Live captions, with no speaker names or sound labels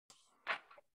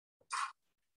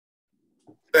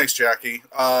Thanks, Jackie.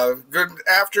 Good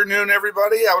afternoon,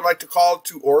 everybody. I would like to call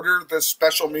to order this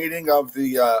special meeting of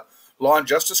the Law and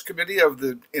Justice Committee of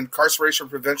the Incarceration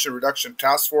Prevention Reduction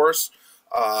Task Force.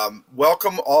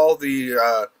 Welcome all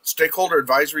the Stakeholder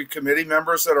Advisory Committee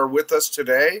members that are with us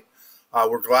today.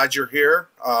 We're glad you're here,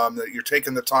 that you're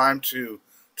taking the time to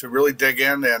really dig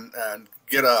in and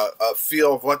get a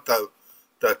feel of what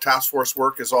the task force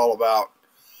work is all about.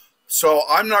 So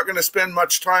I'm not going to spend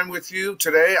much time with you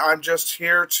today. I'm just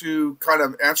here to kind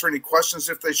of answer any questions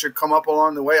if they should come up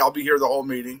along the way. I'll be here the whole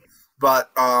meeting,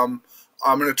 but I'm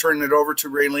going to turn it over to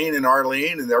Raylene and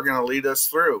Arlene, and they're going to lead us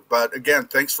through. But again,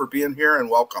 thanks for being here and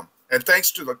welcome. And thanks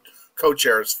to the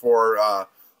co-chairs for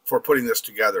putting this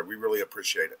together. We really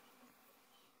appreciate it.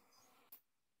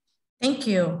 Thank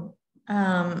you.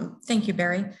 Thank you,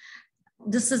 Barry.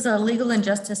 This is a Legal and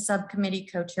Justice Subcommittee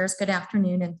co-chairs. Good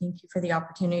afternoon, and thank you for the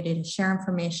opportunity to share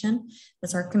information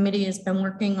as our committee has been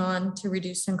working on to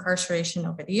reduce incarceration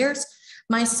over the years.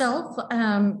 Myself,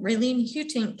 Raylene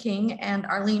Hutink-King, and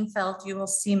Arlene Feld, you will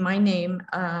see my name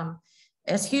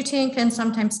as Hutink and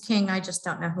sometimes King. I just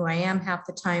don't know who I am half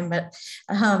the time, but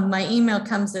my email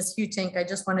comes as Hutink. I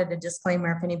just wanted a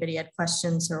disclaimer if anybody had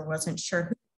questions or wasn't sure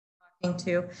who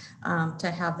to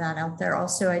have that out there.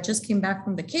 Also, I just came back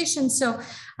from vacation, so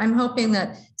I'm hoping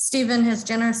that Stephen has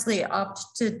generously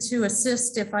opted to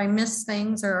assist if I miss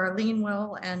things, or Arlene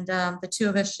will, and the two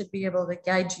of us should be able to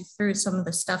guide you through some of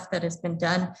the stuff that has been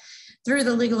done through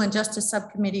the Legal and Justice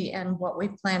Subcommittee and what we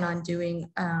plan on doing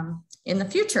in the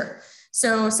future.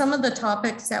 So some of the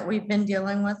topics that we've been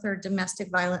dealing with are domestic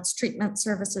violence treatment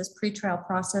services, pretrial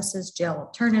processes, jail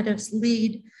alternatives,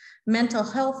 lead, mental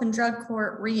health and drug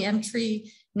court,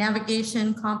 reentry,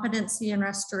 navigation, competency and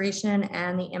restoration,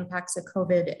 and the impacts of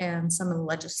COVID and some of the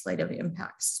legislative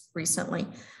impacts recently.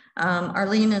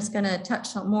 Arlene is going to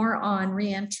touch more on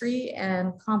reentry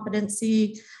and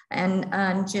competency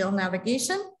and jail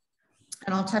navigation.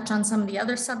 And I'll touch on some of the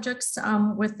other subjects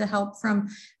with the help from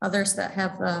others that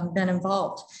have been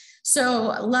involved. So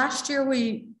last year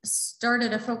we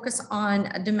started a focus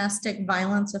on domestic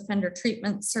violence offender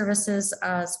treatment services,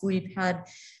 as we've had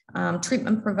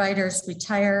treatment providers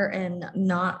retire and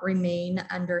not remain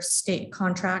under state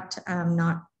contract,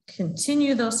 not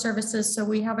continue those services. So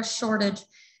we have a shortage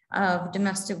of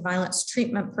domestic violence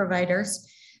treatment providers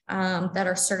that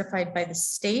are certified by the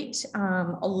state.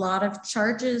 A lot of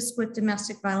charges with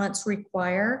domestic violence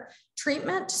require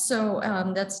treatment. So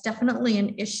that's definitely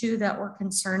an issue that we're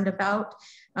concerned about,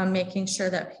 making sure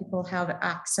that people have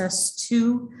access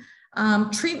to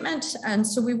treatment. And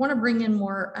so we want to bring in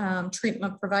more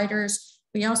treatment providers.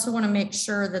 We also want to make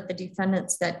sure that the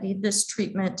defendants that need this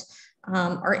treatment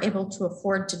are able to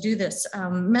afford to do this.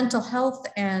 Mental health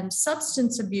and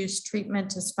substance abuse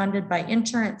treatment is funded by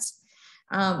insurance.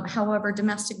 However,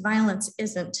 domestic violence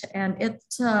isn't, and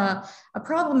it's a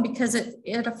problem because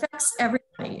it affects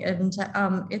everybody, and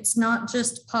it's not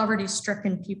just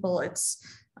poverty-stricken people, it's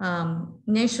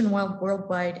nationwide,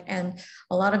 worldwide, and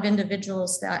a lot of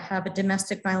individuals that have a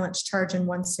domestic violence charge in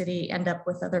one city end up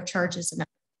with other charges and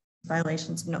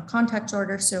violations of no contact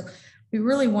order. So we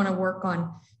really want to work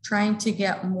on trying to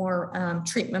get more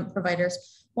treatment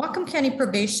providers. Whatcom County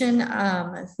Probation,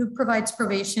 who provides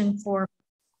probation for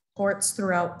courts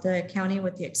throughout the county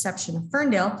with the exception of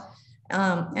Ferndale,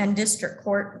 and district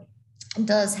court,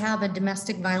 does have a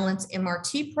domestic violence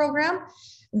MRT program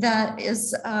that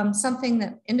is something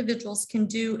that individuals can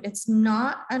do. It's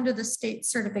not under the state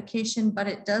certification, but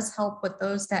it does help with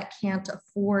those that can't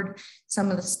afford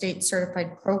some of the state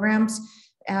certified programs.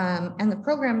 And the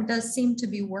program does seem to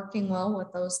be working well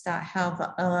with those that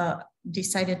have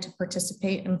decided to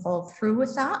participate and follow through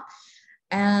with that.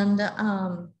 And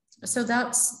so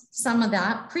that's some of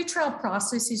that. Pretrial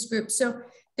processes group. So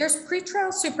there's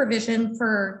pretrial supervision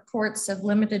for courts of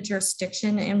limited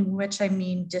jurisdiction, in which I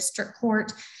mean district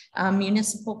court,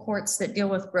 municipal courts that deal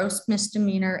with gross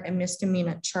misdemeanor and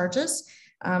misdemeanor charges.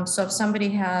 So if somebody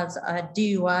has a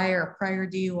DUI or a prior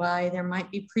DUI, there might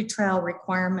be pretrial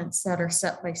requirements that are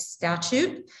set by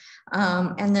statute.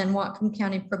 And then Whatcom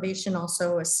County Probation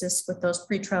also assists with those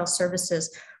pretrial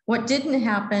services. What didn't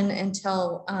happen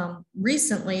until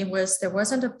recently was there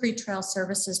wasn't a pretrial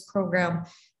services program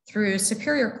through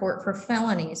Superior Court for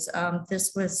felonies.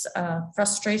 This was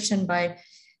frustration by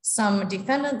some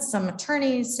defendants, some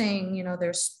attorneys saying, you know,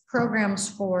 there's programs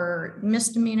for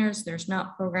misdemeanors, there's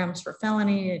not programs for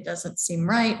felony, it doesn't seem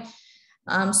right.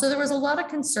 So there was a lot of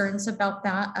concerns about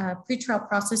that. Pretrial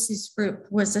processes group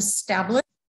was established,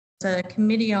 a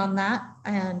committee on that,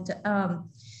 and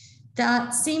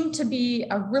that seemed to be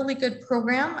a really good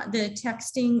program. The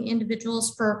texting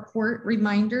individuals for court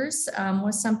reminders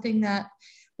was something that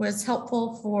was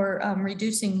helpful for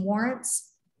reducing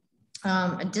warrants.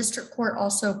 A district court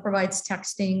also provides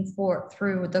texting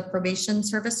through the probation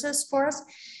services for us.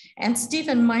 And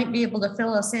Stephen might be able to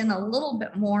fill us in a little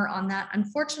bit more on that.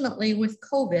 Unfortunately, with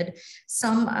COVID,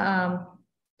 some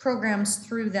programs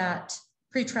through that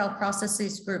pretrial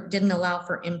processes group didn't allow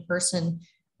for in-person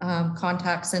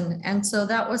contacts. And so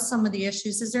that was some of the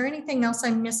issues. Is there anything else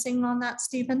I'm missing on that,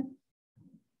 Stephen?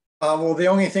 Well, the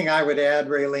only thing I would add,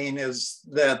 Raylene, is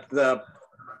that the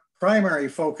primary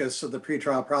focus of the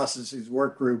pretrial processes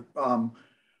work group,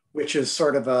 which is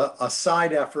sort of a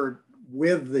side effort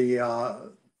with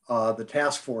the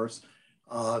task force,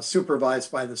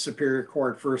 supervised by the Superior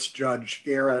Court, first Judge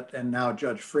Garrett and now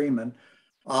Judge Freeman,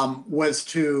 was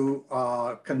to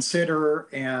consider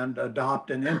and adopt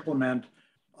and implement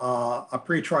a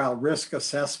pretrial risk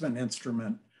assessment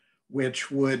instrument,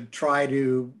 which would try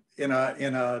to, in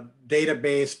a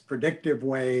data-based predictive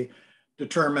way,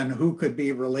 determine who could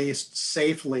be released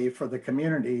safely for the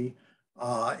community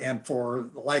and for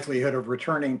the likelihood of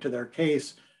returning to their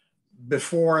case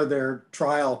before their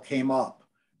trial came up.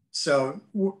 So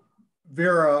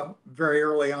Vera, very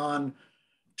early on,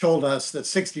 told us that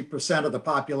 60% of the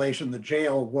population in the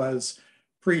jail was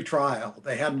pre-trial.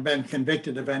 They hadn't been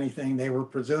convicted of anything. They were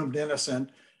presumed innocent.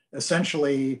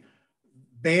 Essentially,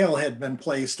 bail had been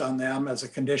placed on them as a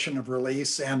condition of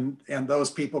release, and those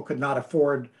people could not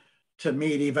afford to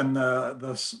meet even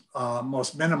the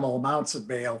most minimal amounts of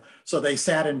bail. So they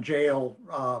sat in jail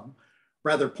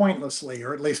rather pointlessly,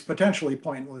 or at least potentially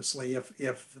pointlessly,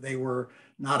 if they were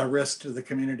not a risk to the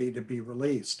community to be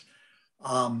released.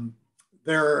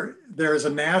 There's a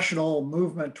national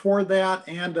movement toward that,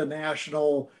 and a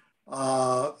national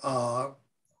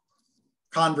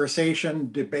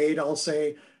conversation, debate, I'll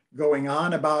say, going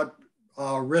on about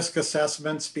risk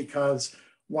assessments, because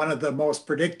one of the most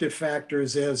predictive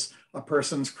factors is a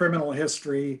person's criminal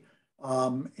history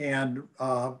and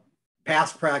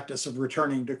past practice of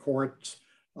returning to courts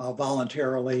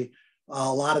voluntarily.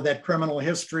 A lot of that criminal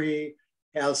history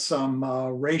has some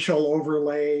racial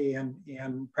overlay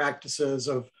and practices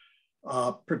of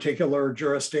particular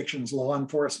jurisdictions, law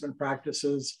enforcement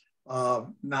practices,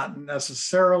 not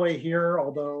necessarily here,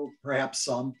 although perhaps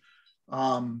some.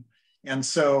 And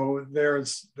so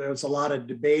there's a lot of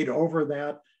debate over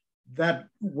that. That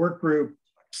work group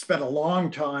spent a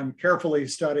long time carefully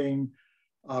studying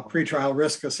pretrial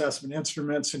risk assessment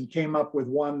instruments and came up with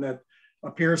one that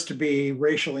appears to be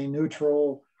racially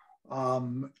neutral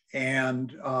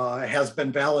and has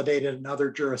been validated in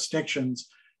other jurisdictions.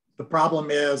 The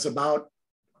problem is, about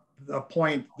the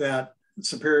point that the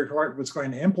Superior Court was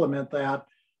going to implement that,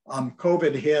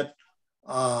 COVID hit,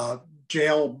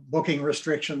 jail booking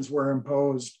restrictions were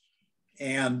imposed,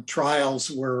 and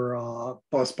trials were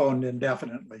postponed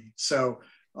indefinitely. So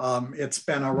it's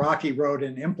been a rocky road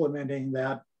in implementing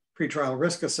that pretrial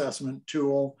risk assessment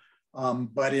tool,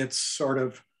 but it's sort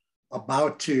of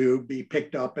about to be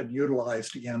picked up and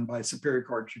utilized again by Superior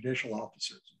Court judicial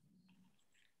officers.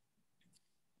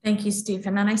 Thank you,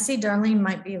 Stephen. And I see Darlene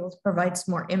might be able to provide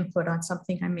some more input on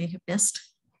something I may have missed.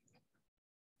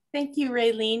 Thank you,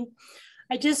 Raylene.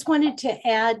 I just wanted to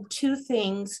add two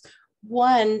things.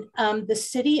 One, the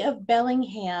city of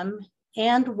Bellingham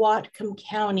and Whatcom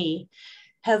County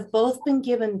have both been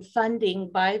given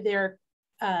funding by their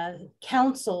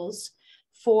councils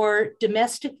for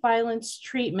domestic violence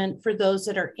treatment for those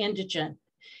that are indigent.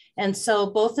 And so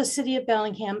both the city of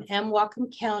Bellingham and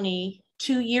Whatcom County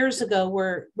 2 years ago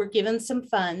were given some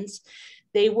funds.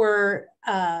 They were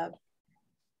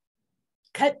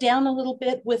cut down a little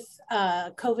bit with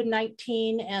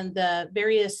COVID-19 and the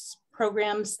various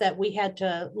programs that we had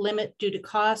to limit due to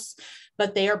costs,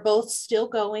 but they are both still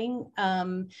going.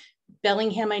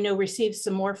 Bellingham, I know, received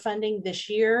some more funding this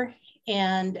year,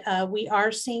 and we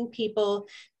are seeing people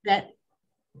that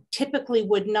typically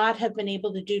would not have been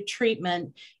able to do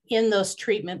treatment in those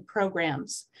treatment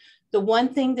programs. The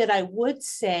one thing that I would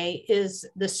say is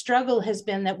the struggle has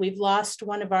been that we've lost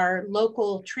one of our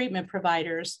local treatment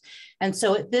providers. And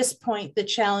so at this point, the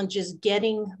challenge is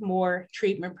getting more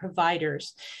treatment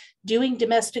providers. Doing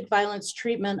domestic violence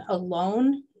treatment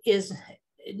alone is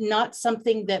not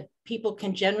something that people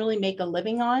can generally make a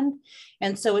living on.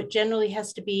 And so it generally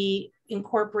has to be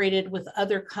incorporated with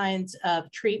other kinds of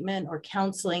treatment or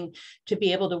counseling to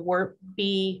be able to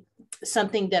be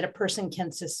something that a person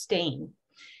can sustain.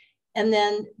 And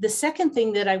then the second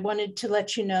thing that I wanted to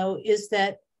let you know is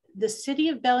that the city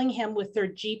of Bellingham, with their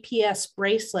GPS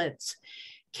bracelets,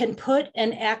 can put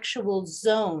an actual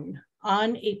zone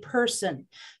on a person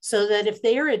so that if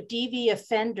they are a DV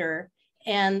offender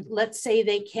and let's say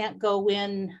they can't go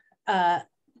in a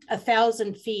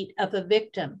 1,000 feet of a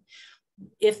victim.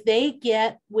 If they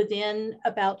get within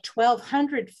about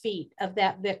 1,200 feet of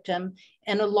that victim,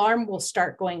 an alarm will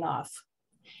start going off.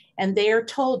 And they are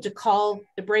told to call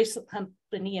the bracelet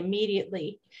company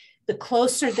immediately. The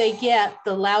closer they get,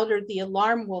 the louder the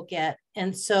alarm will get.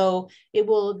 And so it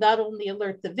will not only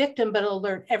alert the victim, but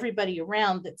alert everybody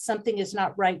around that something is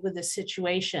not right with the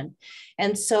situation.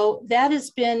 And so that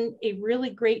has been a really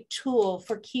great tool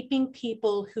for keeping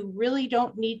people who really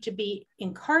don't need to be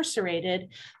incarcerated,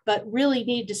 but really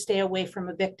need to stay away from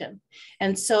a victim.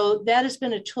 And so that has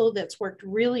been a tool that's worked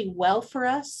really well for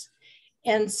us.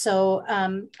 And so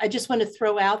I just want to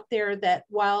throw out there that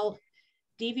while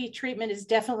DV treatment is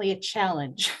definitely a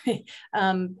challenge,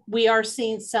 we are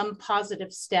seeing some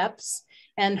positive steps,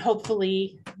 and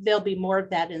hopefully there'll be more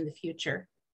of that in the future.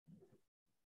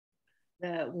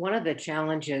 One of the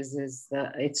challenges is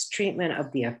its treatment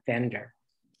of the offender.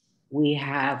 We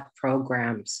have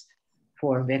programs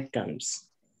for victims,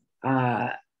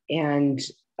 and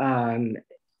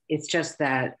it's just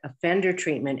that offender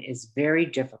treatment is very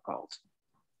difficult.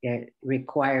 It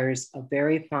requires a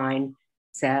very fine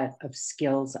set of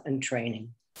skills and training.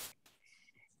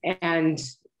 And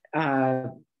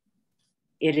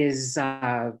it is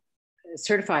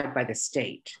certified by the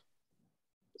state.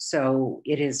 So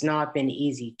it has not been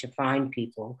easy to find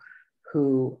people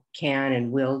who can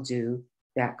and will do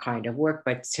that kind of work.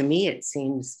 But to me, it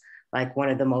seems like one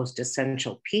of the most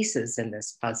essential pieces in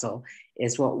this puzzle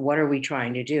is what are we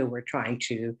trying to do? We're trying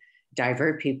to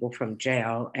divert people from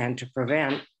jail and to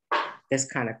prevent this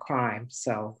kind of crime.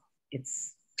 So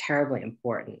it's terribly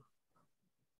important.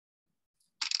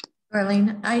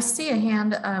 Arlene, I see a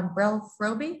hand, Brel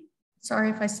Froby. Sorry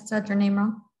if I said your name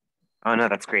wrong. Oh, no,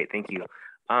 that's great. Thank you.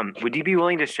 Would you be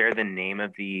willing to share the name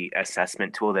of the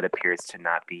assessment tool that appears to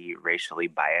not be racially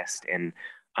biased, and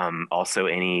also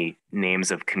any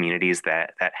names of communities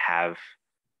that have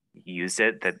used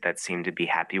it that seem to be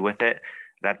happy with it?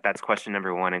 That's question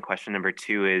number one. And question number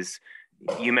two is,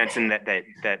 you mentioned that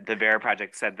the Vera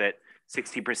Project said that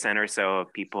 60% or so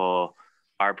of people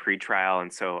are pretrial,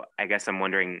 and so I guess I'm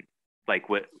wondering, like,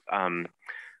 what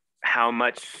how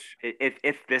much,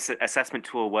 if this assessment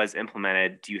tool was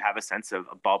implemented, do you have a sense of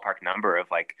a ballpark number of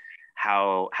like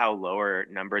how lower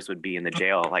numbers would be in the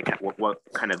jail? Like what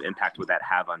kind of impact would that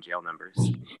have on jail numbers?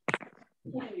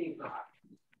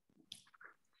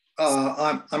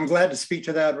 I'm glad to speak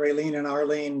to that, Raylene, and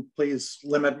Arlene, please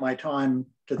limit my time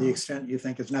to the extent you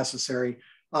think is necessary.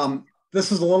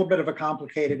 This is a little bit of a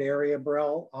complicated area,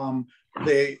 Brel.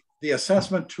 The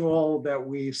assessment tool that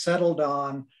we settled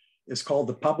on is called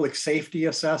the Public Safety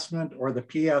Assessment, or the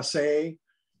PSA.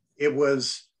 It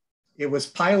was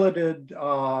piloted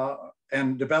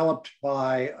and developed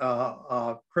by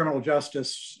a criminal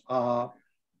justice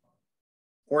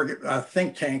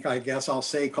think tank, I guess I'll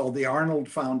say, called the Arnold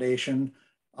Foundation.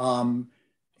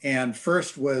 And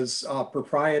first was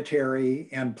proprietary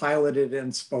and piloted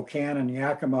in Spokane and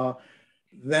Yakima.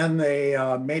 Then they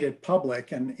made it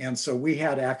public, and so we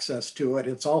had access to it.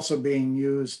 It's also being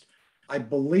used, I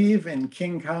believe, in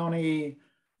King County,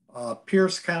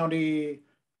 Pierce County,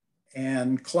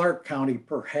 and Clark County,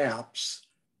 perhaps.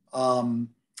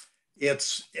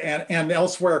 It's and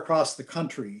elsewhere across the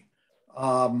country.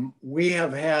 We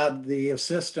have had the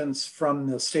assistance from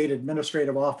the State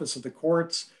Administrative Office of the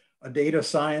Courts, a data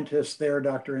scientist there,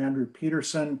 Dr. Andrew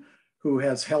Peterson, who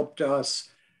has helped us.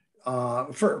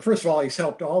 First of all, he's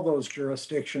helped all those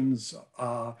jurisdictions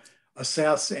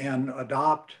assess and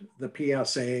adopt the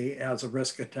PSA as a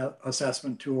risk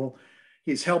assessment tool.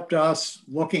 He's helped us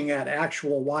looking at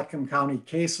actual Whatcom County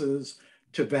cases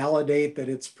to validate that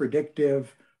it's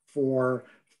predictive for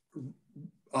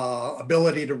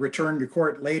ability to return to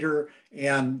court later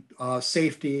and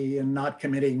safety in not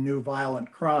committing new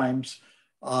violent crimes.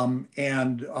 That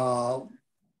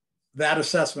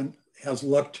assessment has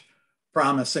looked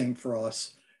promising for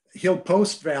us. He'll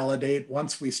post-validate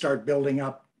once we start building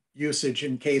up usage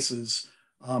in cases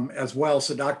as well.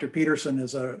 So Dr. Peterson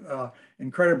is an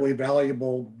incredibly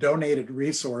valuable donated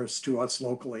resource to us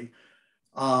locally.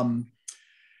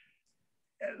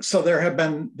 So there have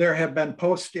been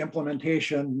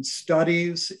post-implementation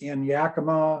studies in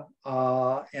Yakima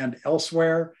and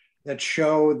elsewhere that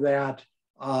show that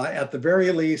at the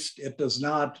very least, it does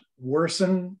not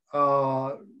worsen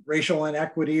racial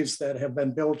inequities that have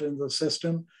been built into the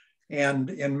system. And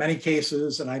in many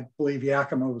cases, and I believe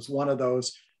Yakima was one of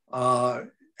those,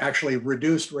 actually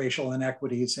reduced racial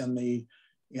inequities in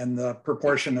the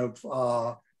proportion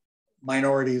of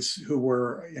minorities who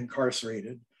were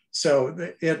incarcerated.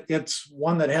 So it's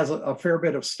one that has a fair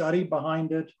bit of study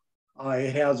behind it.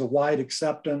 It has a wide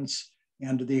acceptance,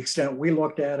 And to the extent we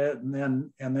looked at it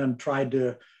and then tried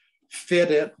to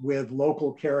fit it with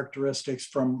local characteristics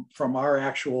from our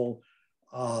actual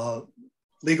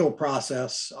legal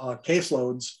process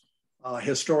caseloads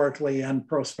historically and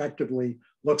prospectively,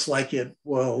 looks like it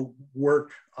will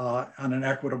work on an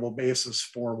equitable basis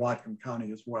for Whatcom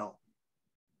County as well.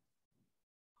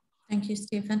 Thank you,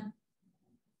 Stephen.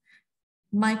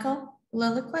 Michael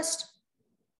Lilliquist.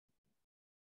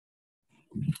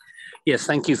 Yes,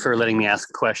 thank you for letting me ask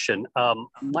a question.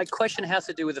 My question has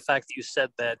to do with the fact that you said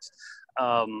that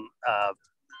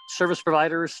service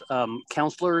providers,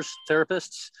 counselors,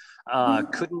 therapists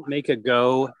couldn't make a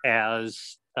go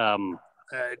as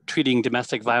treating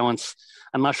domestic violence.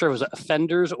 I'm not sure if it was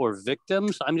offenders or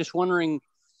victims. I'm just wondering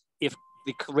if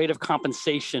the rate of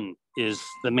compensation is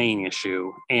the main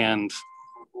issue, and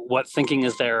what thinking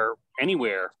is there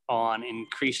anywhere on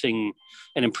increasing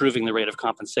and improving the rate of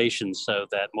compensation so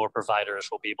that more providers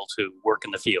will be able to work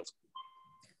in the field?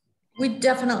 We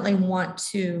definitely want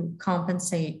to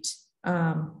compensate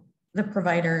the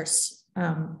providers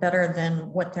better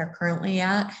than what they're currently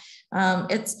at.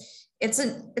 It's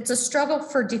a struggle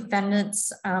for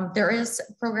defendants. There is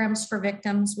programs for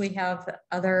victims. We have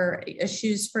other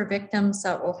issues for victims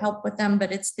that will help with them,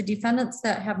 but it's the defendants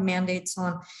that have mandates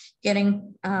on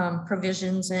getting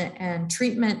provisions and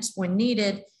treatment when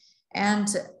needed. And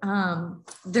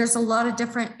there's a lot of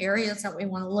different areas that we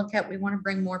want to look at. We want to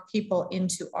bring more people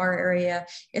into our area.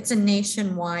 It's a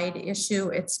nationwide issue.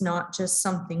 It's not just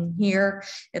something here.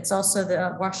 It's also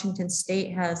the Washington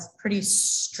State has pretty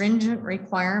stringent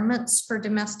requirements for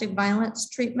domestic violence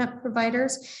treatment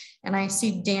providers. And I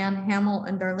see Dan Hamill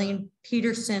and Darlene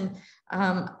Peterson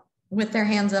with their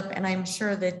hands up, and I'm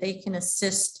sure that they can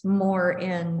assist more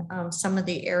in some of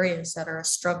the areas that are a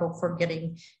struggle for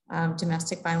getting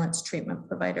domestic violence treatment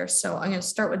providers. So I'm going to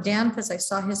start with Dan because I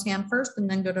saw his hand first, and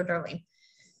then go to Darlene.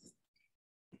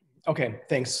 Okay,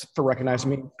 thanks for recognizing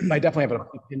me. I definitely have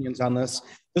opinions on this.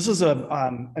 This is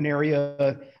an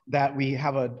area that we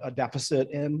have a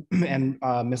deficit in, and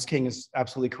Ms. King is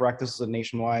absolutely correct. This is a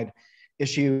nationwide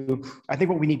issue. I think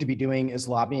what we need to be doing is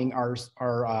lobbying our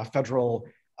federal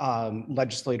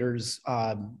legislators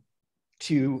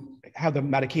to have the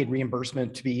Medicaid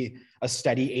reimbursement to be a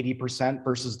steady 80%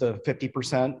 versus the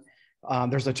 50%.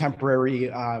 There's a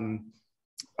temporary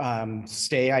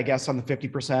stay, I guess, on the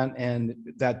 50%, and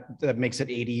that makes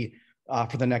it 80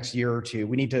 for the next year or two.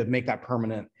 We need to make that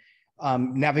permanent.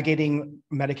 Navigating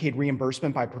Medicaid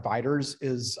reimbursement by providers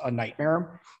is a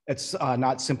nightmare. It's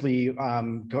not simply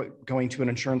going to an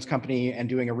insurance company and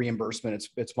doing a reimbursement.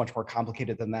 It's much more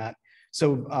complicated than that.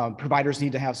 So providers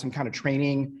need to have some kind of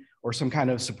training or some kind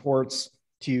of supports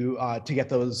to get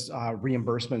those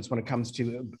reimbursements when it comes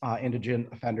to indigent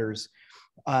offenders.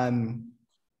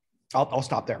 I'll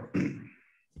stop there.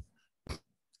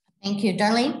 Thank you,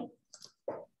 Darlene.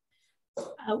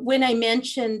 When I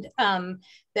mentioned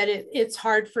that it's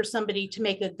hard for somebody to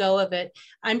make a go of it,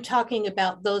 I'm talking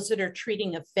about those that are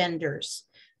treating offenders.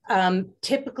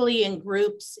 Typically in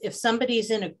groups, if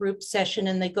somebody's in a group session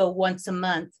and they go once a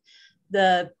month,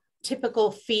 the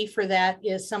typical fee for that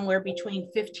is somewhere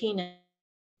between $15 and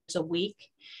a week.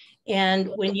 And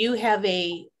when you have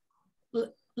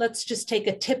let's just take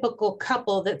a typical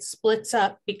couple that splits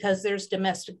up because there's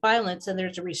domestic violence and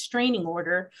there's a restraining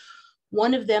order,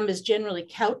 one of them is generally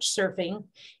couch surfing.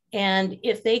 And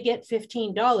if they get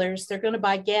 $15, they're going to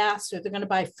buy gas or they're going to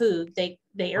buy food.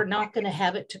 They are not going to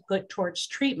have it to put towards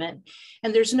treatment.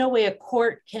 And there's no way a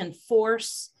court can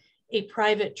force a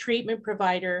private treatment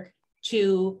provider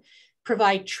to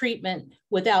provide treatment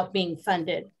without being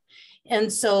funded.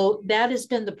 And so that has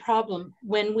been the problem.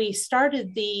 When we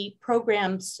started the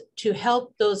programs to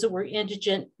help those that were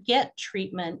indigent get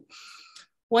treatment,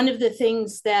 one of the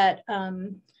things that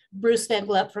Bruce Van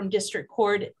Glup from District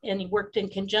Court, and he worked in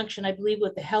conjunction, I believe,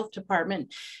 with the health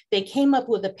department, they came up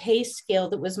with a pay scale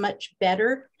that was much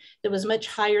better, that was much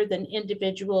higher than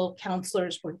individual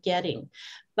counselors were getting.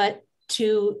 But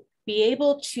to be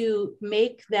able to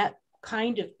make that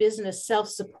kind of business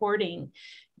self-supporting,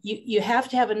 you have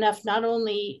to have enough, not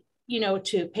only,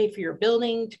 to pay for your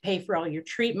building, to pay for all your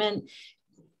treatment.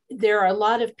 There are a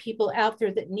lot of people out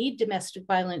there that need domestic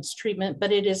violence treatment,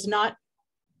 but it is not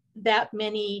that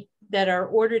many that are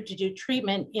ordered to do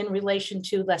treatment in relation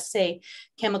to, let's say,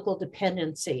 chemical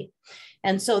dependency.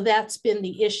 And so that's been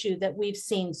the issue that we've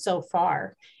seen so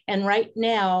far. And right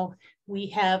now we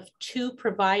have 2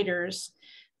 providers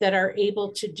that are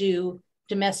able to do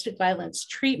domestic violence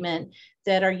treatment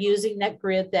that are using that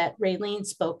grid that Raylene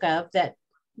spoke of, that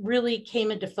really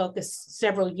came into focus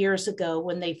several years ago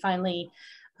when they finally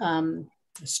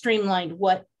streamlined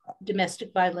what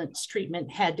domestic violence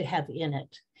treatment had to have in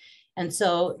it. And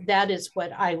so that is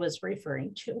what I was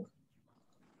referring to.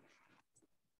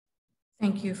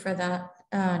 Thank you for that.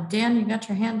 Dan, you got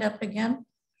your hand up again?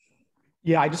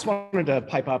 Yeah, I just wanted to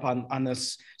pipe up on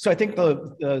this. So I think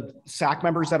the SAC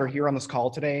members that are here on this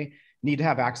call today need to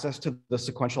have access to the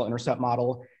sequential intercept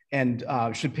model and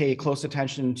should pay close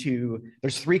attention to,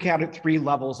 there's three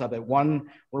levels of it. One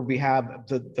where we have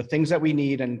the things that we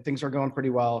need and things are going pretty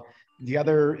well. The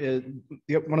other is,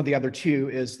 one of the other two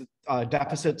is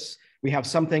deficits. We have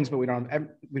some things, but we don't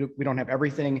have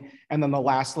everything. And then the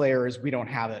last layer is we don't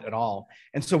have it at all.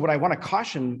 And so what I want to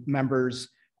caution members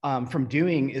from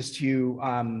doing is to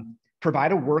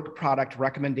provide a work product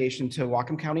recommendation to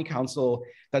Whatcom County Council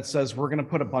that says we're going to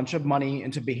put a bunch of money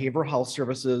into behavioral health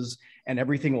services and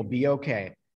everything will be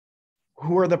okay.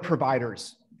 Who are the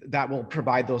providers that will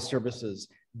provide those services?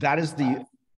 That is the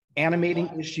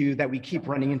animating issue that we keep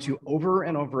running into over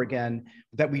and over again,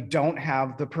 that we don't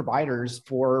have the providers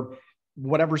for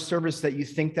whatever service that you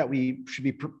think that we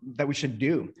should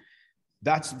do.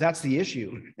 That's the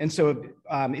issue. And so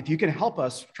if you can help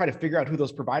us try to figure out who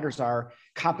those providers are,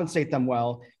 compensate them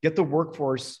well, get the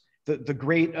workforce, the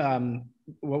great,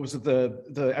 what was it,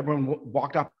 everyone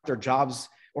walked off their jobs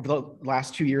over the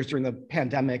last 2 years during the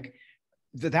pandemic.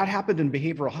 That happened in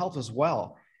behavioral health as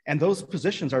well. And those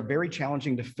positions are very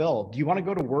challenging to fill. Do you want to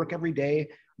go to work every day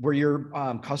where your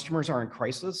customers are in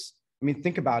crisis? I mean,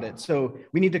 think about it. So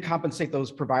we need to compensate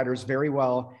those providers very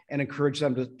well and encourage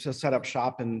them to set up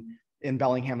shop in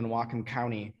Bellingham and Whatcom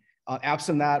County.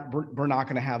 Absent that, we're not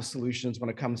going to have solutions when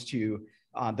it comes to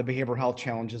the behavioral health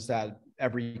challenges that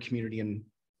every community in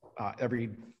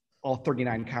all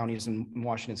 39 counties in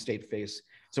Washington State face.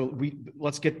 So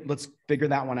let's figure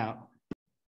that one out.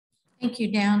 Thank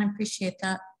you, Dan. I appreciate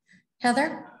that.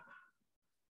 Heather?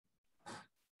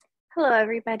 Hello,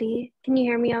 everybody. Can you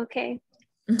hear me okay?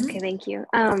 Mm-hmm. Okay, thank you.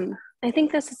 I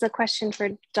think this is a question for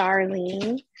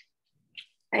Darlene.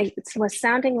 It was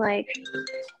sounding like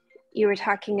you were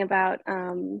talking about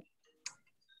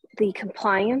the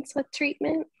compliance with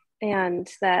treatment, and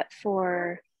that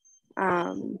for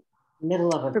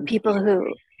people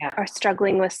who are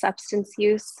struggling with substance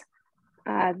use,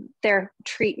 their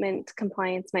treatment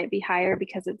compliance might be higher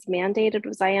because it's mandated.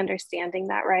 Was I understanding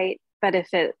that right? But if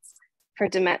it's for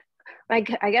I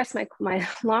guess my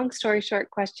long story short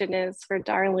question is for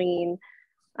Darlene,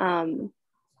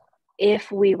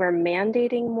 if we were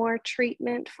mandating more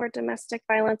treatment for domestic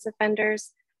violence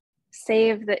offenders,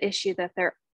 save the issue that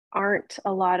there aren't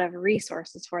a lot of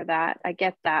resources for that, I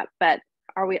get that, but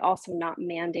are we also not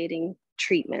mandating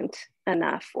treatment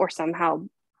enough or somehow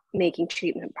making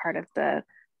treatment part of the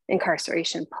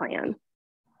incarceration plan?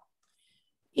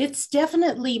 It's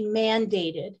definitely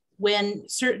mandated with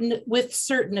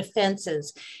certain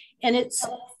offenses. And it's,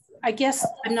 I guess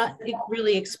I'm not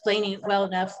really explaining it well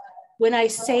enough. When I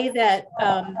say that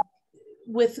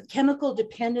with chemical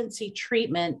dependency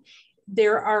treatment,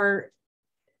 there's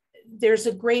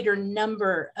a greater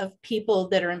number of people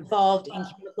that are involved in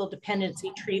chemical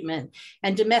dependency treatment,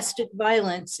 and domestic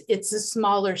violence, it's a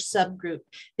smaller subgroup.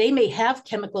 They may have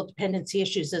chemical dependency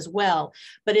issues as well,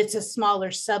 but it's a smaller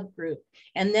subgroup.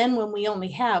 And then when we only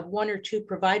have 1 or 2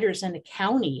 providers in a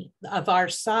county of our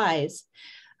size,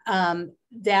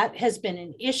 that has been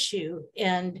an issue,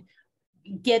 and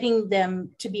getting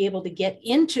them to be able to get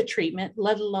into treatment,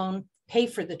 let alone pay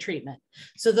for the treatment.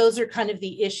 So those are kind of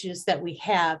the issues that we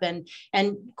have, and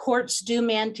courts do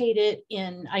mandate it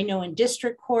I know in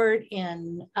district court,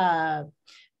 in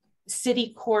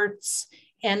city courts,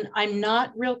 and I'm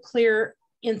not real clear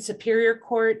in Superior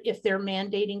Court if they're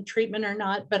mandating treatment or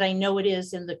not, but I know it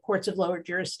is in the courts of lower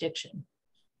jurisdiction.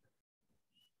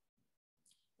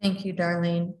 Thank you,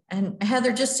 Darlene. And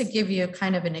Heather, just to give you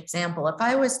kind of an example, if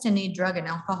I was to need drug and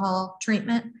alcohol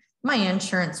treatment, my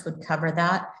insurance would cover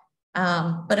that.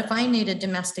 But if I needed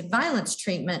domestic violence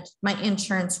treatment, my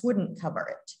insurance wouldn't cover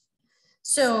it.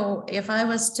 So if I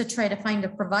was to try to find a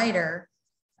provider,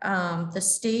 the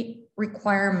state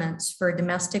requirements for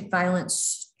domestic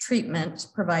violence treatment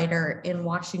provider in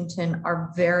Washington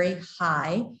are very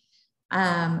high.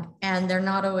 And they're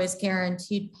not always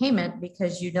guaranteed payment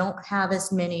because you don't have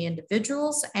as many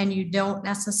individuals and you don't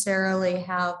necessarily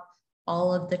have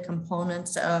all of the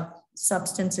components of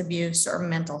substance abuse or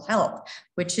mental health,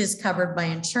 which is covered by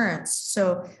insurance.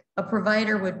 So a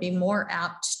provider would be more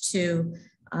apt to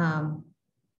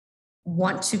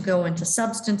want to go into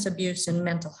substance abuse and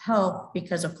mental health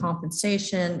because of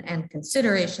compensation and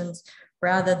considerations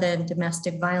rather than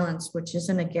domestic violence, which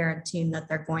isn't a guarantee that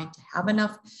they're going to have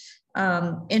enough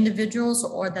individuals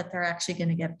or that they're actually going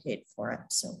to get paid for it.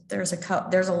 So there's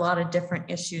a lot of different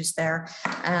issues there.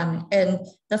 And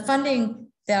the funding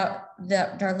that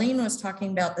Darlene was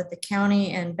talking about that the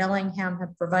county and Bellingham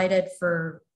have provided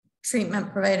for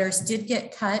treatment providers did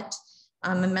get cut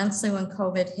immensely when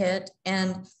COVID hit.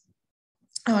 And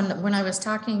when I was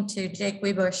talking to Jake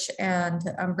Webush and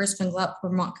Bruce Van Glup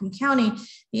from Montcalm County,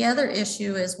 the other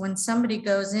issue is when somebody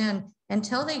goes in,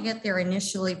 until they get their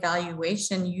initial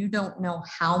evaluation, you don't know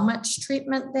how much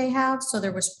treatment they have. So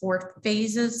there was 4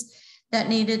 phases that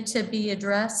needed to be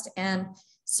addressed. And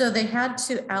so they had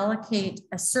to allocate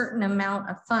a certain amount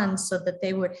of funds so that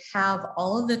they would have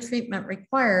all of the treatment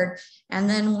required. And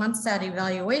then once that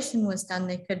evaluation was done,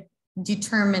 they could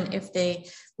determine if they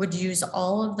would use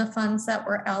all of the funds that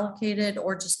were allocated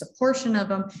or just a portion of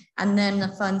them. And then the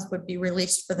funds would be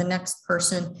released for the next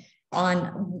person on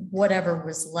whatever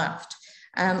was left.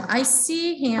 I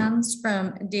see hands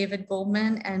from David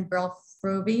Goldman and Brel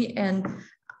Fruby, and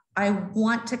I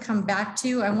want to come back to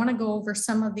you. I want to go over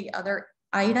some of the other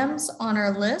items on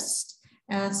our list.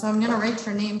 And so I'm going to write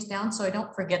your names down so I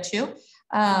don't forget you.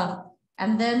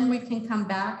 And then we can come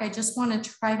back. I just want to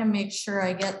try to make sure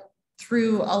I get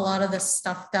through a lot of the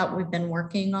stuff that we've been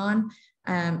working on.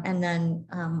 And then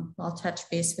I'll touch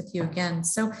base with you again.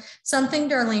 So something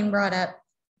Darlene brought up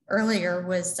earlier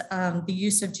was the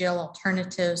use of jail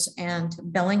alternatives, and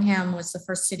Bellingham was the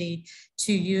first city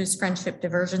to use friendship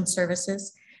diversion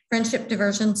services. Friendship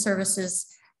diversion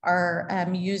services are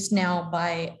used now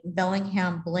by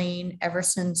Bellingham, Blaine,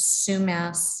 Everson,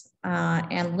 Sumas,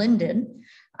 and Linden.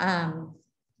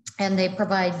 And they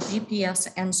provide GPS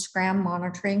and SCRAM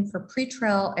monitoring for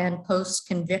pretrial and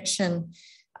post-conviction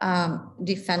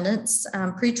defendants.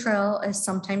 Pretrial is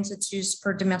sometimes it's used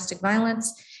for domestic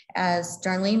violence, as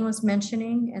Darlene was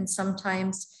mentioning, and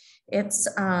sometimes it's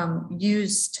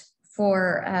used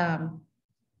for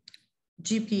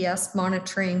GPS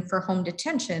monitoring for home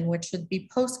detention, which would be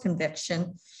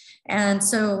post-conviction. And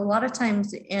so a lot of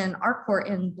times in our court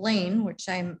in Blaine, which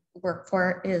I work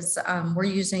for, is we're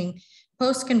using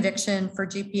post-conviction for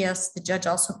GPS. The judge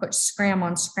also puts SCRAM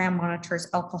on. SCRAM monitors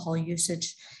alcohol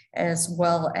usage as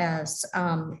well as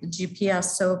GPS.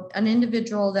 So an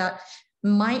individual that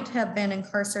might have been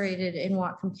incarcerated in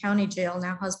Whatcom County Jail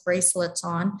now has bracelets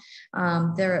on.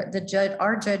 Our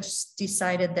judge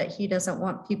decided that he doesn't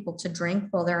want people to drink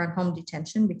while they're on home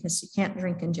detention because you can't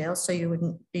drink in jail, so you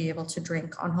wouldn't be able to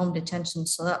drink on home detention.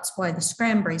 So that's why the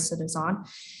SCRAM bracelet is on.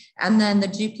 And then the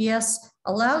GPS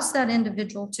allows that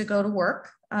individual to go to work,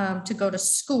 to go to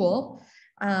school.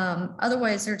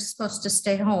 Otherwise, they're supposed to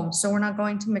stay home. So we're not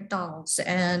going to McDonald's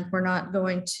and we're not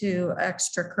going to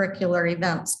extracurricular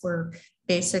events. We're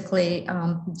basically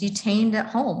detained at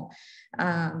home.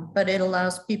 But it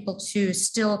allows people to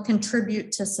still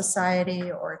contribute to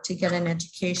society or to get an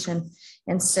education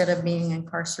instead of being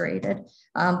incarcerated.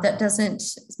 That doesn't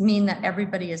mean that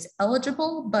everybody is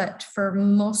eligible, but for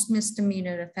most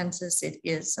misdemeanor offenses, it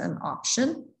is an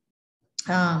option.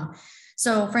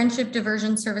 So friendship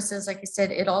diversion services, like I said,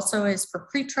 it also is for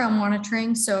pretrial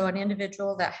monitoring. So an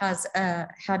individual that has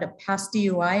had a past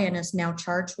DUI and is now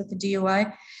charged with a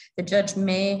DUI, the judge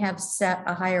may have set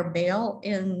a higher bail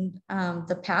in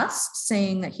the past,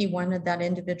 saying that he wanted that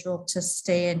individual to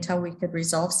stay until we could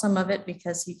resolve some of it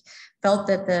because he felt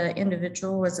that the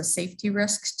individual was a safety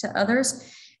risk to others.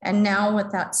 And now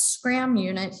with that SCRAM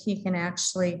unit, he can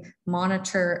actually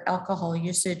monitor alcohol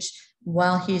usage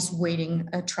while he's waiting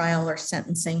a trial or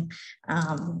sentencing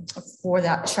for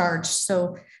that charge.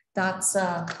 So that's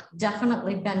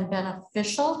definitely been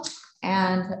beneficial.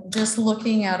 And just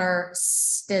looking at our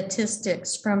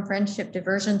statistics from Friendship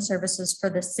Diversion Services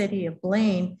for the city of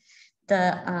Blaine,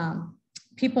 the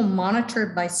people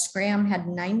monitored by SCRAM had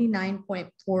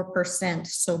 99.4%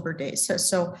 sober days.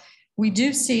 So we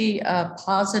do see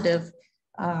positive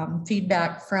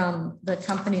feedback from the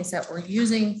companies that we're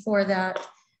using for that.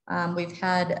 We've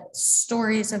had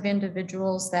stories of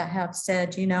individuals that have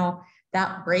said, you know,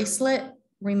 that bracelet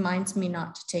reminds me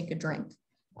not to take a drink.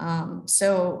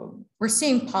 So we're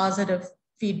seeing positive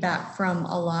feedback from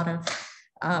a lot of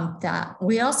that.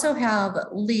 We also have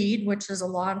LEAD, which is a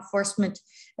law enforcement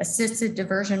assisted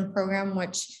diversion program,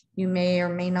 which you may or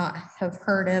may not have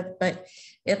heard of, but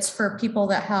it's for people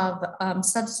that have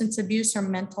substance abuse or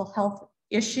mental health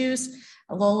issues,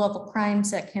 low-level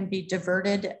crimes that can be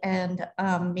diverted and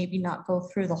maybe not go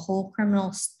through the whole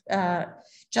criminal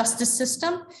justice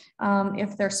system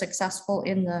if they're successful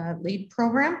in the LEAD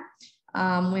program. We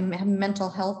have mental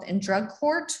health and drug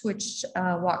court, which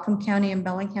Whatcom County and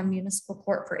Bellingham Municipal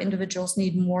Court for individuals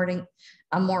need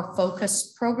a more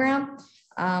focused program.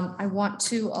 I want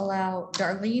to allow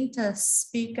Darlene to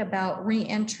speak about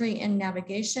re-entry and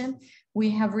navigation. We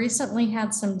have recently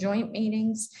had some joint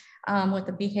meetings with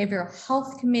the Behavioral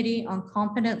Health Committee on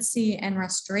competency and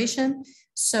restoration.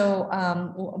 So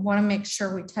want to make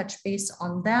sure we touch base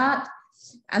on that.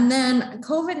 And then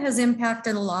COVID has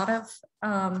impacted a lot of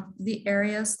the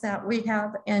areas that we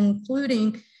have,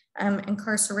 including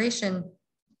incarceration.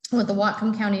 With the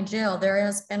Whatcom County Jail, there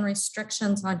has been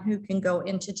restrictions on who can go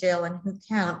into jail and who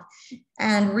can't.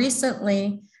 And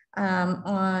recently,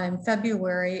 on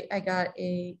February, I got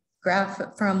a graph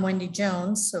from Wendy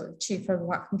Jones, so chief of the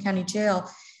Whatcom County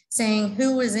Jail, saying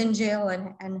who was in jail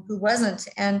and who wasn't.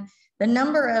 And the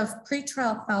number of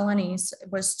pretrial felonies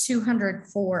was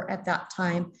 204 at that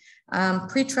time.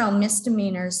 Pretrial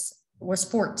misdemeanors was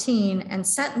 14 and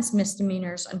sentence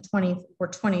misdemeanors were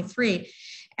 23.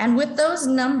 And with those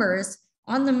numbers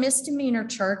on the misdemeanor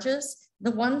charges,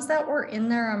 the ones that were in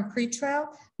there on pretrial,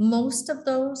 most of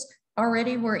those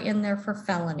already were in there for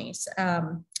felonies.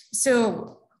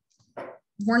 So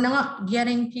we're not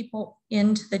getting people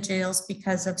into the jails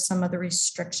because of some of the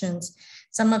restrictions.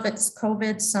 Some of it's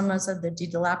COVID, some of the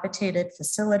dilapidated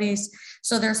facilities.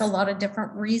 So there's a lot of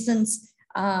different reasons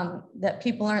that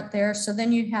people aren't there. So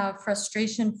then you have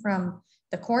frustration from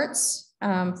the courts,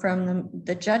 from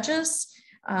the judges,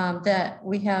 that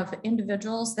we have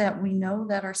individuals that we know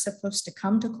that are supposed to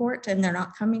come to court and they're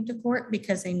not coming to court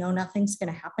because they know nothing's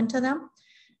going to happen to them.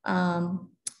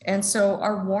 And so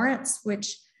our warrants,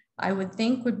 which I would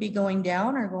think would be going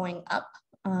down, are going up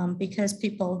because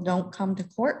people don't come to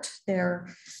court.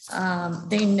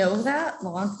 They know that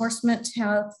law enforcement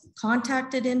have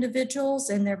contacted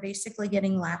individuals and they're basically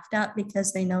getting laughed at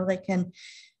because they know they can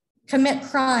commit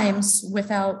crimes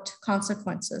without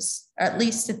consequences, at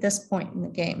least at this point in the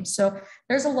game. So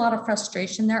there's a lot of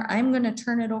frustration there. I'm going to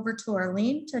turn it over to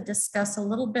Arlene to discuss a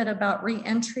little bit about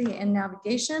re-entry and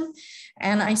navigation.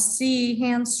 And I see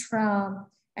hands from,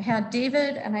 I had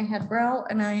David and I had Brell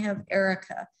and I have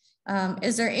Erica.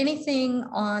 Is there anything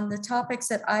on the topics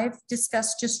that I've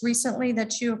discussed just recently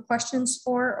that you have questions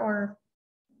for, or?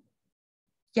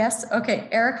 Yes, okay,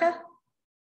 Erica?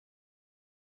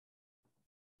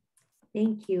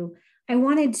 Thank you. I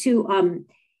wanted to,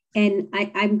 and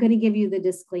I'm going to give you the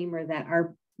disclaimer that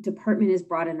our department is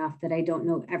broad enough that I don't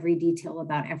know every detail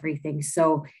about everything.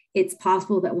 So it's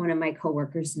possible that one of my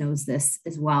coworkers knows this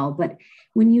as well. But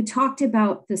when you talked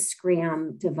about the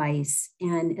SCRAM device,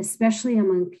 and especially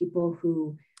among people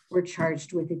who were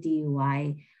charged with a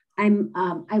DUI,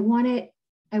 I want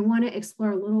to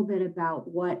explore a little bit about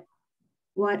what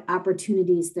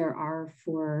opportunities there are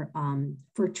for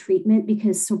treatment,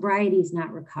 because sobriety is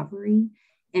not recovery,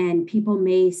 and people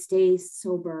may stay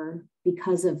sober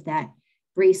because of that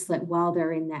bracelet while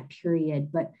they're in that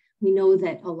period. But we know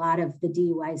that a lot of the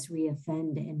DUIs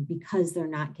reoffend, and because they're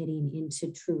not getting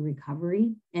into true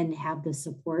recovery and have the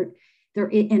support there.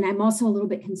 And I'm also a little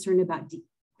bit concerned about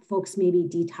folks maybe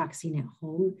detoxing at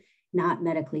home, not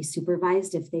medically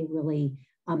supervised, if they really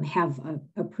have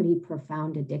a pretty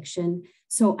profound addiction.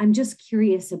 So I'm just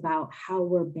curious about how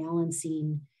we're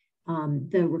balancing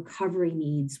the recovery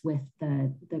needs with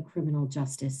the criminal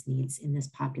justice needs in this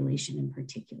population in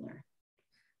particular.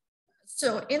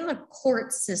 So in the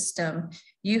court system,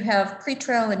 you have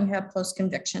pretrial and you have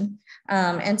post-conviction.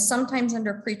 And sometimes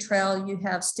under pretrial, you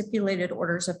have stipulated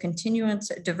orders of continuance,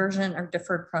 diversion, or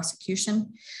deferred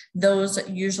prosecution. Those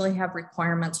usually have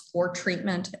requirements for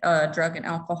treatment. Drug and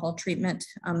alcohol treatment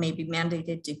may be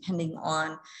mandated depending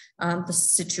on the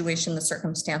situation, the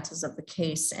circumstances of the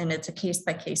case. And it's a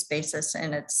case-by-case basis,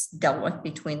 and it's dealt with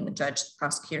between the judge, the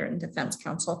prosecutor, and defense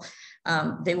counsel.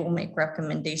 They will make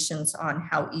recommendations on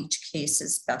how each case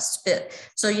is best fit.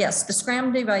 So yes, the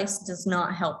SCRAM device does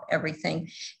not help everything.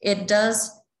 It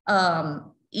does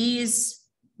ease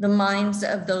the minds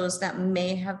of those that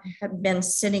may have been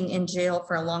sitting in jail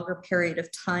for a longer period of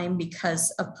time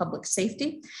because of public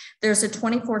safety. There's a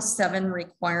 24/7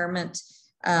 requirement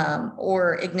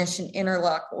or ignition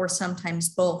interlock, or sometimes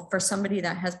both, for somebody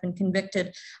that has been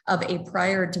convicted of a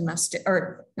prior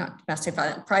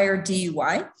prior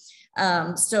DUI.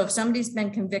 So if somebody's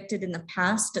been convicted in the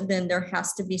past, then there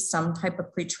has to be some type of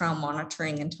pretrial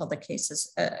monitoring until the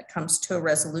case comes to a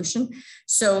resolution.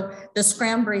 So the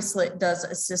SCRAM bracelet does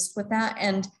assist with that.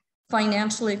 And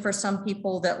financially, for some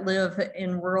people that live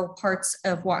in rural parts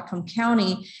of Whatcom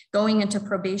County, going into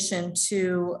probation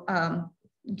to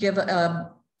give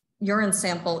a urine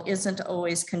sample isn't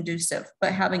always conducive,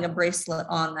 but having a bracelet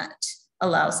on that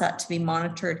allows that to be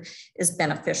monitored is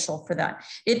beneficial for that.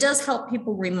 It does help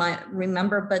people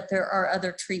remember, but there are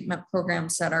other treatment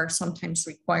programs that are sometimes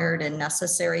required and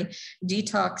necessary.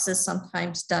 Detox is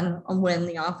sometimes done when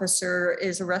the officer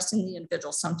is arresting the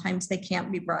individual. Sometimes they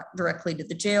can't be brought directly to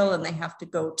the jail and they have to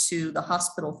go to the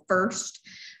hospital first.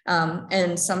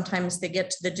 And sometimes they get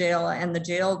to the jail and the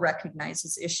jail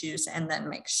recognizes issues and then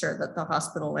makes sure that the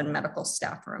hospital and medical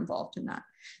staff are involved in that.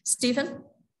 Stephen?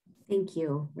 Thank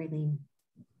you, Raylene.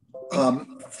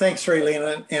 Thanks,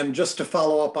 Raylene. And just to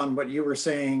follow up on what you were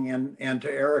saying and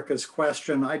to Erica's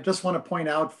question, I just want to point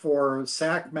out for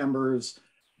SAC members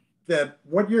that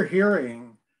what you're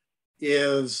hearing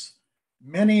is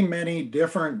many, many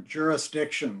different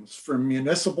jurisdictions, from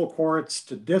municipal courts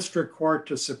to district court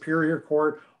to superior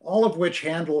court, all of which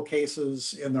handle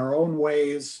cases in their own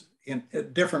ways, in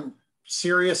different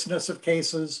seriousness of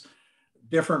cases,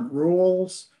 different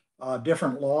rules,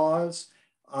 different laws.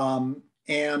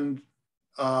 And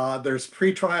there's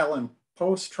pre-trial and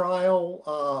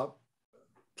post-trial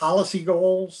policy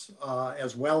goals,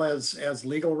 as well as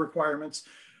legal requirements.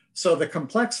 So the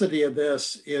complexity of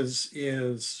this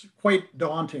is quite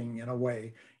daunting in a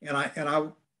way. And I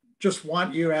just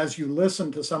want you, as you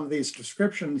listen to some of these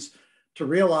descriptions, to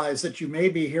realize that you may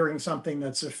be hearing something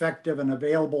that's effective and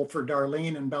available for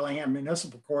Darlene and Bellingham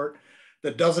Municipal Court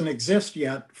that doesn't exist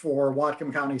yet for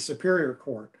Whatcom County Superior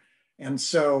Court. And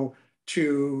so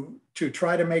to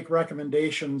try to make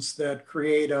recommendations that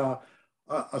create a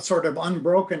sort of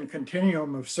unbroken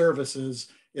continuum of services,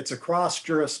 it's across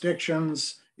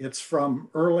jurisdictions, it's from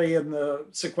early in the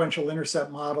sequential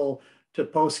intercept model to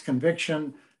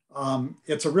post-conviction.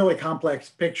 It's a really complex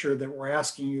picture that we're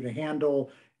asking you to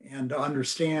handle and to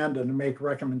understand and to make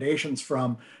recommendations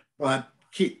from, but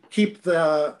keep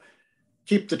the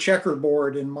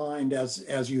checkerboard in mind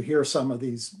as you hear some of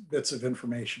these bits of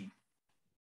information.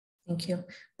 Thank you.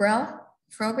 Brel,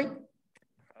 Froby?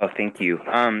 Oh, thank you.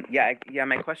 Yeah,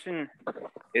 my question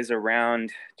is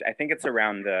around, I think it's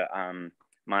around the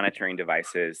monitoring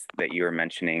devices that you were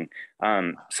mentioning.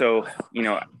 So, you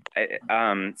know, it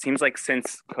seems like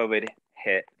since COVID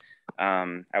hit,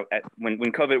 when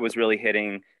COVID was really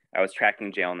hitting, I was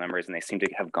tracking jail numbers and they seem to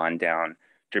have gone down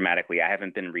dramatically. I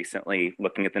haven't been recently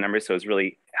looking at the numbers, so it was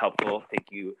really helpful. Thank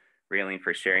you, Raylene,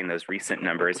 for sharing those recent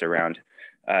numbers around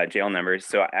jail numbers.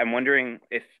 So I'm wondering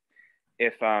if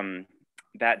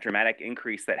that dramatic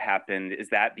increase that happened, is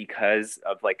that because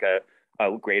of like a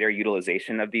greater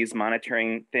utilization of these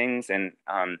monitoring things? And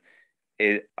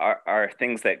are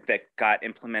things that got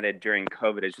implemented during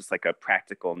COVID as just like a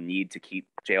practical need to keep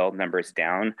jail numbers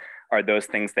down? Are those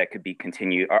things that could be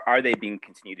continued, or are they being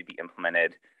continued to be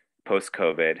implemented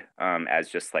post-COVID as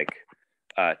just like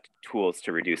tools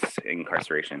to reduce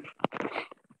incarceration?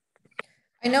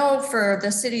 I know for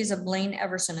the cities of Blaine,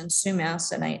 Everson, and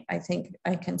Sumas, and I think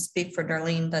I can speak for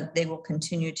Darlene that they will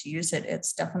continue to use it.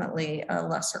 It's definitely a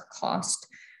lesser cost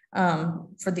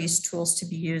for these tools to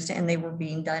be used, and they were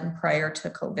being done prior to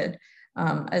COVID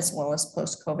as well as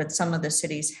post-COVID. Some of the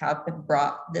cities have been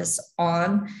brought this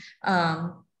on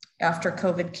after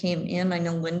COVID came in. I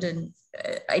know Linden,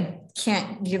 I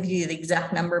can't give you the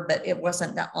exact number, but it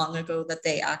wasn't that long ago that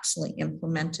they actually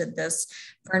implemented this.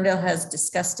 Ferndale has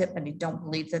discussed it, but I don't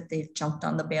believe that they've jumped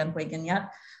on the bandwagon yet.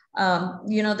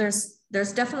 You know, there's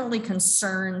definitely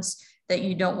concerns that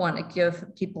you don't want to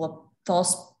give people a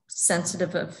false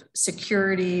sensitive of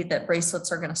security, that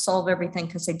bracelets are going to solve everything,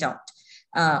 because they don't.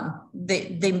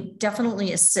 They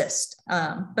definitely assist,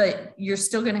 but you're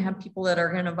still going to have people that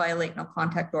are going to violate no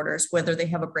contact orders, whether they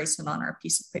have a bracelet on or a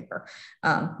piece of paper.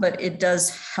 But it does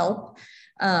help.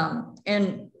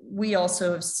 And we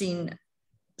also have seen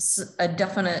a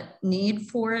definite need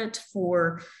for it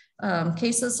for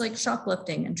cases like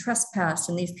shoplifting and trespass,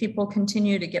 and these people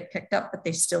continue to get picked up, but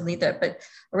they still need that. But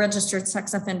a registered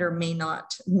sex offender may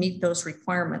not meet those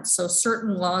requirements. So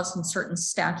certain laws and certain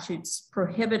statutes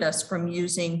prohibit us from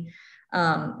using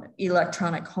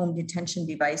electronic home detention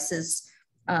devices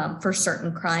for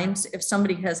certain crimes. If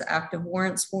somebody has active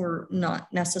warrants, we're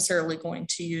not necessarily going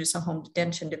to use a home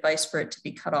detention device for it to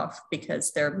be cut off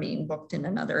because they're being booked in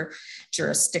another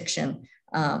jurisdiction.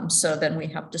 So then we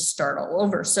have to start all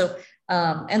over. So,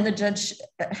 and the judge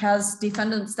has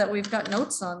defendants that we've got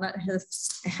notes on that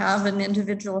have an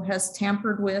individual has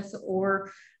tampered with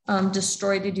or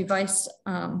destroyed a device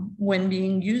when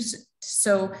being used.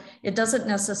 So it doesn't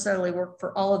necessarily work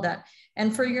for all of that.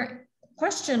 And for your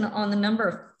question on the number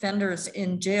of offenders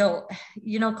in jail,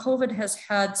 you know, COVID has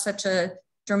had such a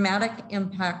dramatic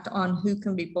impact on who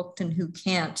can be booked and who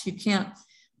can't. You can't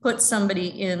put somebody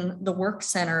in the work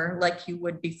center like you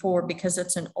would before because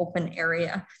it's an open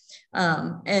area.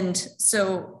 And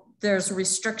so there's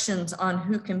restrictions on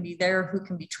who can be there, who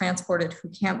can be transported, who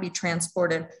can't be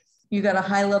transported. You got a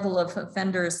high level of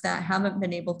offenders that haven't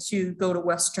been able to go to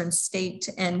Western State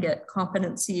and get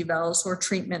competency evals or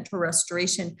treatment or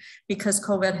restoration because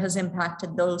COVID has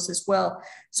impacted those as well.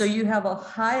 So you have a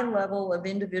high level of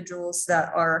individuals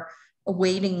that are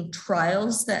awaiting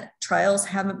trials, that trials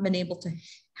haven't been able to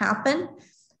happen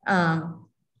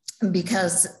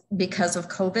because of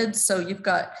COVID. So you've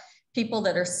got people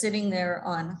that are sitting there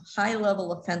on high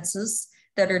level offenses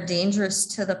that are dangerous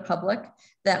to the public,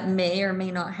 that may or may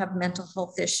not have mental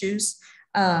health issues.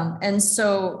 And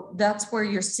so that's where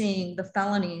you're seeing the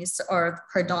felonies are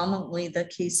predominantly the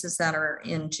cases that are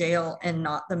in jail and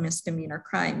not the misdemeanor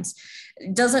crimes.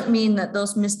 It doesn't mean that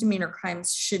those misdemeanor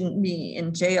crimes shouldn't be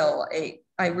in jail.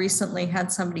 I recently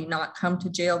had somebody not come to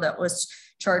jail that was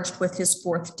charged with his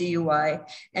 4th DUI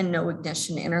and no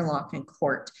ignition interlock in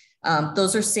court.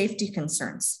 Those are safety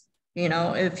concerns. You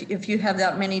know, if you have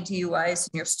that many DUIs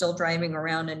and you're still driving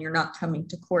around and you're not coming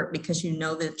to court because you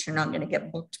know that you're not going to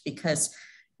get booked because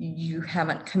you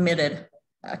haven't committed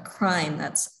a crime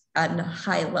that's at a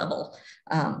high level,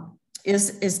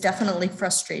 is definitely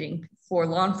frustrating for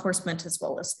law enforcement as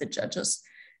well as the judges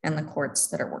and the courts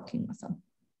that are working with them.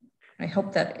 I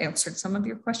hope that answered some of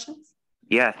your questions.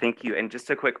 Yeah, thank you. And just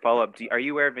a quick follow-up, are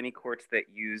you aware of any courts that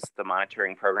use the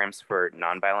monitoring programs for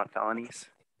nonviolent felonies?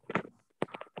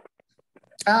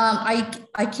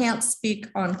 I can't speak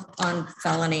on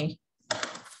felony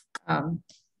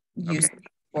use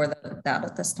for that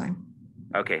at this time.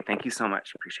 Okay, thank you so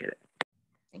much. Appreciate it.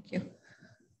 Thank you.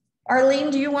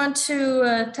 Arlene, do you want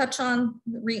to touch on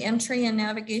re-entry and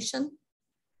navigation?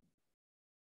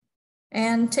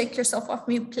 And take yourself off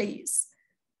mute, please.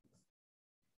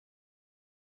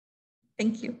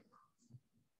 Thank you.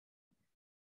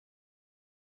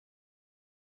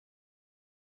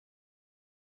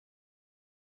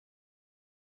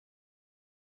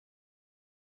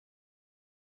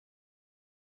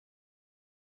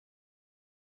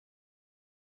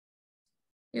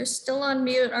 You're still on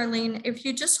mute, Arlene. If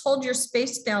you just hold your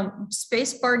space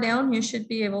bar down, you should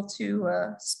be able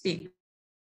to speak.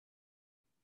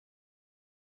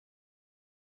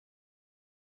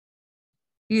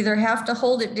 You either have to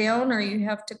hold it down or you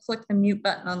have to click the mute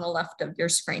button on the left of your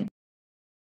screen.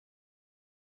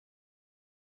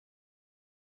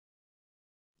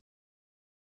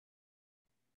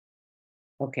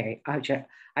 Okay,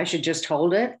 I should just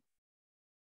hold it.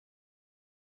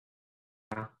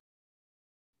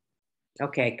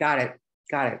 Okay, got it.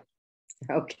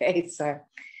 Okay, so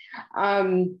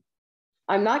I'm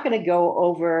not going to go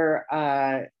over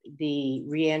the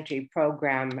reentry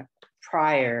program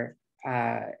prior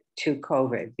to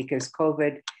COVID because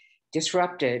COVID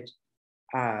disrupted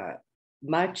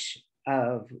much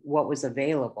of what was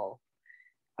available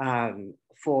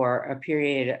for a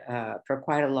period, for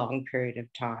quite a long period of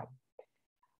time.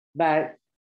 But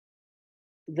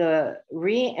the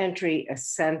reentry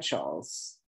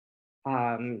essentials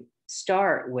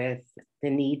start with the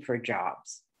need for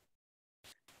jobs.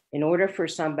 In order for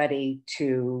somebody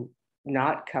to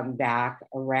not come back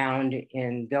around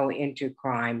and go into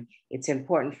crime, it's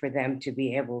important for them to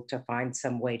be able to find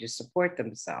some way to support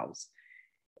themselves.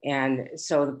 And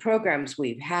so the programs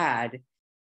we've had,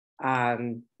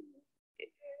 one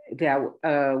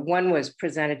was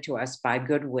presented to us by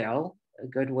Goodwill.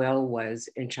 Goodwill was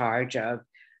in charge of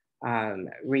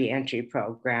re-entry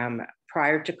program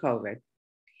prior to COVID.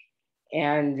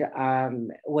 And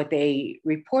what they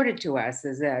reported to us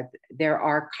is that there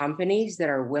are companies that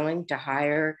are willing to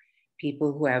hire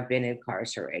people who have been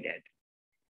incarcerated.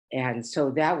 And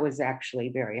so that was actually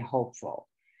very hopeful.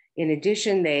 In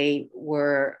addition, they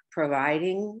were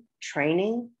providing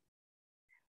training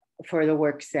for the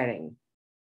work setting.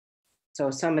 So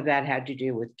some of that had to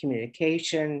do with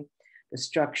communication, the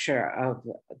structure of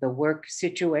the work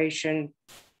situation.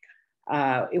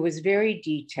 It was very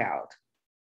detailed.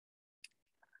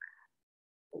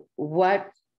 What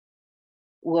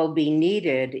will be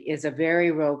needed is a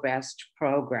very robust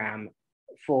program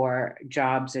for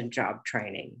jobs and job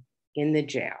training in the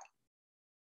jail.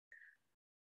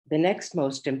 The next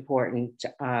most important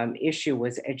issue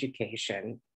was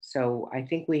education. So I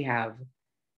think we have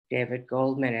David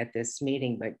Goldman at this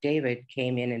meeting, but David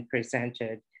came in and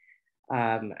presented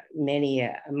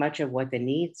much of what the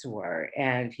needs were.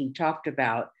 And he talked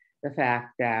about the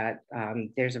fact that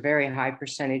there's a very high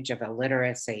percentage of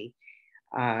illiteracy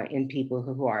in people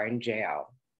who are in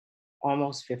jail,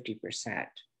 almost 50%.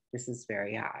 This is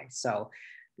very high. So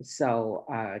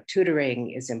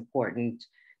tutoring is important.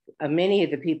 Many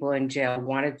of the people in jail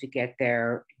wanted to get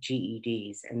their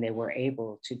GEDs and they were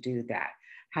able to do that.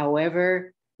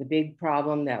 However, The big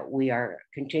problem that we are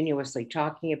continuously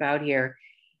talking about here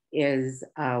is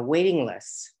waiting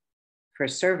lists for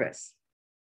service.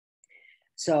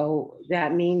 So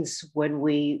that means when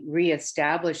we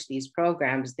reestablish these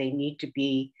programs, they need to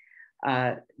be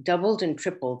doubled and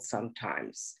tripled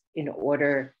sometimes in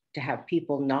order to have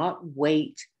people not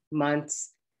wait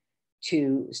months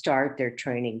to start their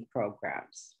training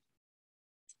programs.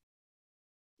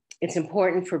 It's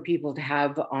important for people to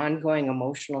have ongoing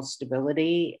emotional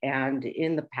stability, and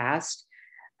in the past,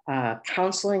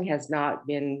 counseling has not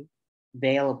been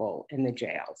available in the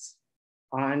jails,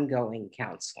 ongoing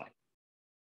counseling.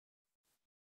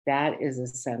 That is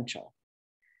essential.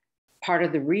 Part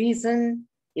of the reason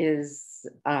is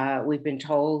we've been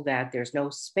told that there's no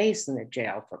space in the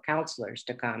jail for counselors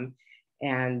to come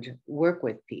and work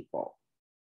with people.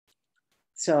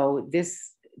 So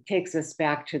this takes us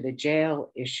back to the jail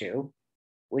issue,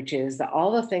 which is that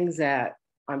all the things that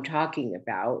I'm talking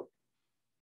about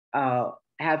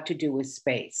have to do with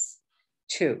space.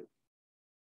 Two,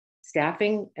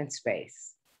 staffing and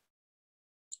space.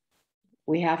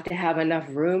 We have to have enough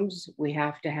rooms. We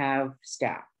have to have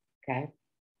staff, okay?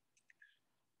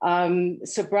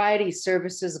 Sobriety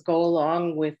services go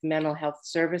along with mental health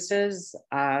services.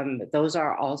 Those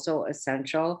are also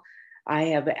essential. I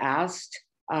have asked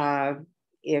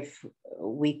if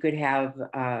we could have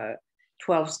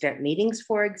 12-step meetings,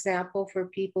 for example, for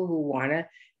people who want to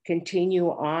continue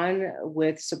on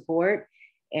with support,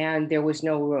 and there was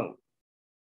no room.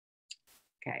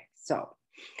 Okay, so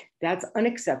that's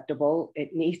unacceptable.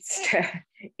 It needs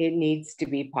to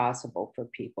be possible for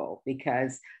people,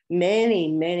 because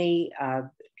many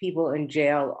people in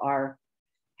jail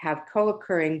have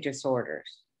co-occurring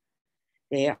disorders.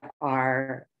 They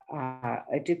are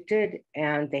addicted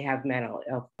and they have mental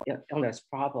illness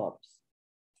problems.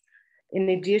 In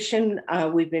addition,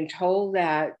 we've been told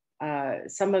that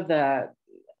there's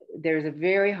a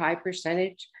very high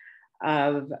percentage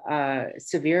of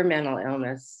severe mental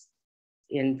illness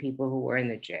in people who are in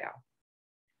the jail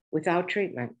without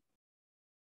treatment.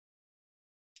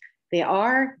 They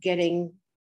are getting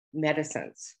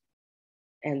medicines,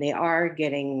 and they are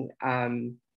getting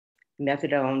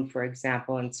methadone, for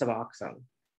example, and Suboxone,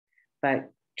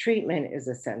 but treatment is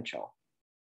essential,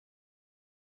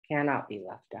 cannot be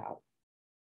left out.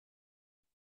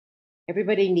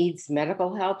 Everybody needs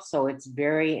medical help, so it's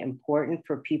very important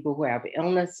for people who have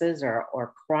illnesses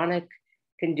or chronic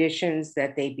conditions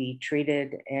that they be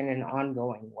treated in an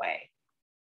ongoing way.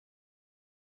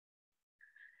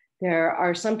 There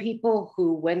are some people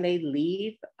who, when they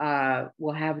leave,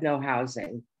 will have no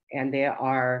housing, and they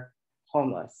are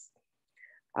homeless.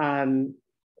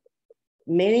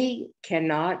 Many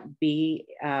cannot be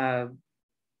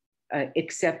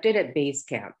accepted at base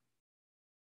camp,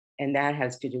 and that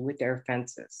has to do with their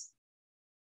offenses.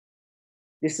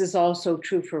 This is also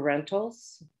true for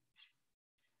rentals,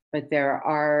 but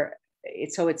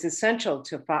so it's essential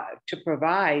to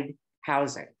provide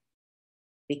housing,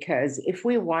 because if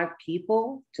we want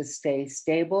people to stay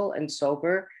stable and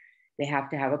sober, they have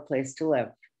to have a place to live.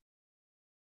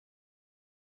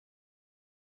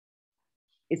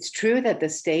 It's true that the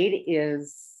state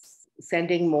is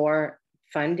sending more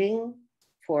funding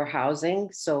for housing,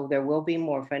 so there will be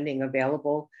more funding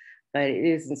available, but it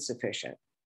isn't sufficient.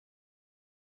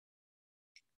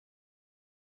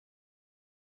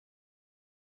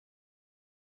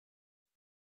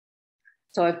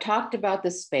 So I've talked about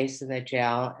the space in the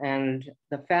jail and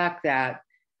the fact that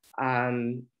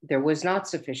there was not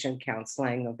sufficient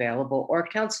counseling available or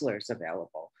counselors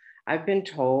available. I've been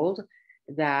told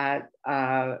that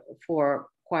for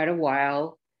quite a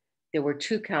while, there were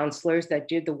 2 counselors that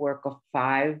did the work of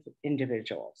 5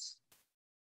 individuals.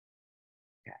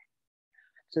 Okay.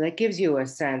 So that gives you a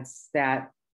sense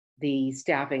that the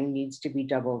staffing needs to be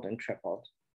doubled and tripled.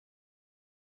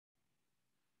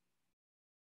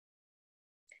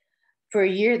 For a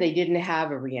year, they didn't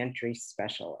have a reentry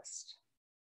specialist.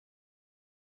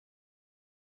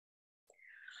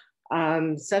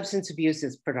 Substance abuse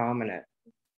is predominant.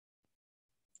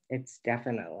 It's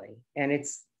definitely, and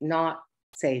it's not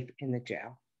safe in the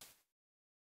jail.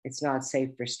 It's not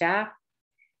safe for staff,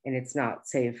 and it's not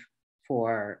safe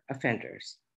for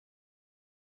offenders.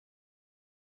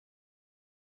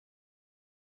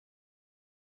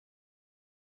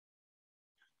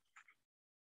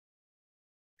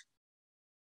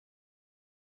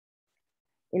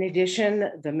 In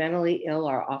addition, the mentally ill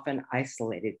are often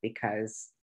isolated because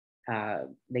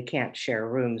they can't share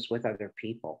rooms with other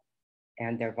people,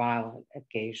 and they're violent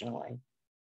occasionally.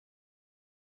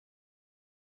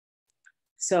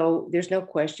 So there's no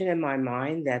question in my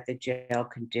mind that the jail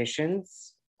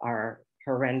conditions are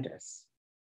horrendous.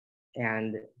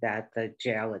 and that the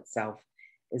jail itself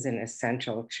is an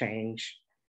essential change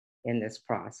in this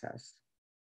process.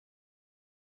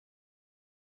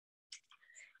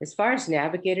 As far as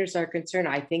navigators are concerned,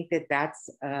 I think that that's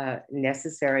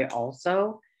necessary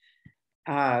also,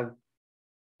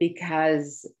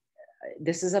 because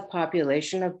this is a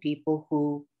population of people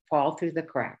who fall through the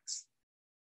cracks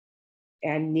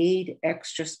and need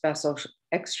extra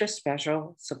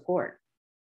special support.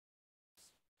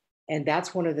 And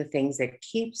that's one of the things that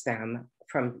keeps them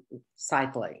from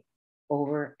cycling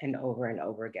over and over and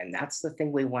over again. That's the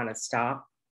thing we want to stop.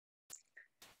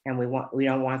 And we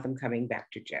don't want them coming back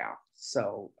to jail.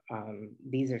 So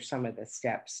these are some of the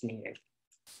steps needed.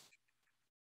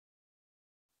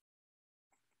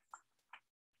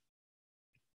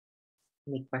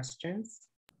 Any questions?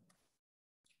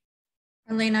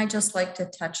 Arlene, I'd just like to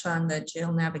touch on the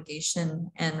jail navigation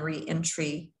and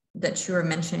re-entry that you were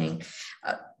mentioning.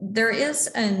 There is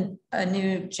a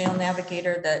new jail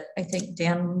navigator that I think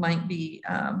Dan might be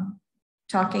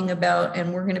talking about,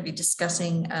 and we're going to be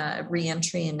discussing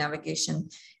re-entry and navigation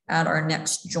at our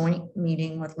next joint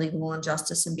meeting with Legal and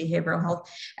Justice and Behavioral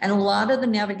Health. And a lot of the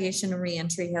navigation and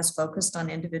re-entry has focused on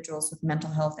individuals with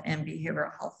mental health and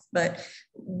behavioral health. But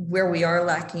where we are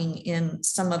lacking in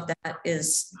some of that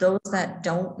is those that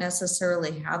don't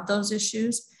necessarily have those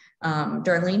issues.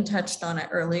 Darlene touched on it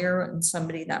earlier, and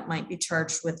somebody that might be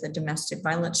charged with a domestic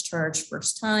violence charge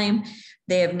first time,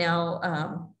 they have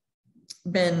now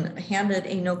been handed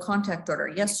a no contact order.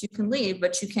 Yes, you can leave,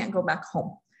 but you can't go back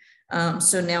home.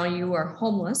 So now you are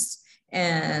homeless,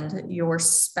 and your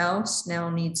spouse now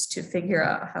needs to figure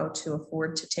out how to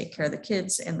afford to take care of the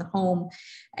kids in the home.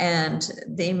 And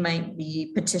they might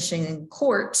be petitioning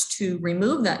court to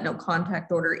remove that no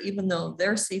contact order, even though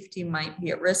their safety might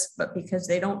be at risk, but because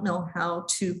they don't know how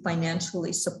to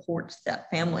financially support that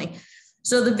family.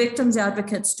 So the victims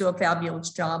advocates do a fabulous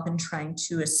job in trying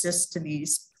to assist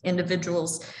these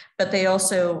individuals, but they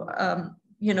also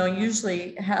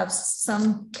usually have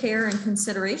some care and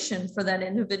consideration for that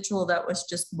individual that was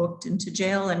just booked into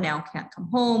jail and now can't come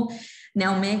home,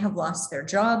 now may have lost their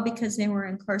job because they were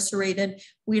incarcerated.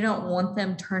 We don't want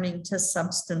them turning to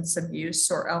substance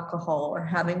abuse or alcohol or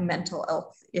having mental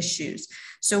health issues.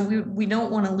 So we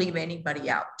don't want to leave anybody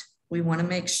out. We want to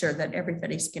make sure that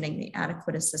everybody's getting the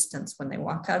adequate assistance when they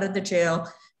walk out of the jail,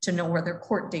 to know where their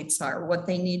court dates are, what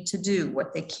they need to do,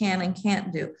 what they can and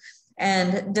can't do.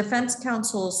 And defense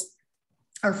counsels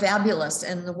are fabulous,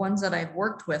 and the ones that I've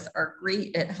worked with are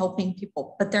great at helping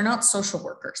people, but they're not social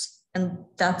workers, and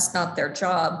that's not their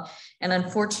job. And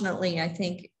unfortunately, I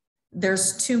think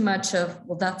there's too much of,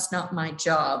 well, that's not my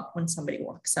job when somebody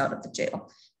walks out of the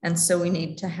jail. And so we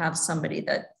need to have somebody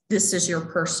that this is your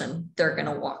person, they're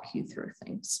going to walk you through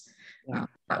things. Yeah.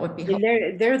 That would be helpful.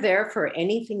 They're there for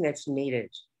anything that's needed,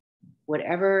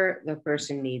 whatever the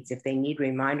person needs. If they need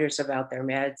reminders about their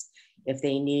meds, if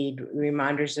they need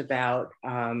reminders about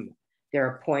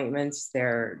their appointments,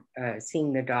 their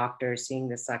seeing the doctor, seeing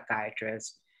the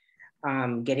psychiatrist,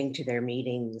 getting to their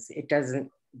meetings,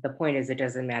 the point is, it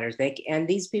doesn't matter. And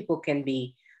these people can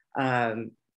be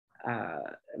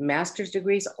master's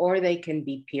degrees, or they can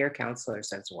be peer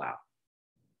counselors as well.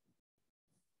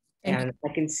 And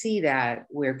I can see that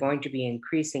we're going to be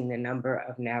increasing the number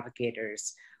of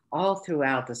navigators all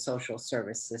throughout the social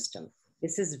service system.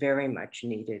 This is very much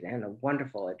needed and a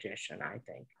wonderful addition, I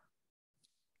think.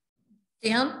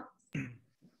 Dan?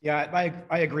 Yeah,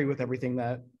 I agree with everything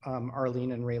that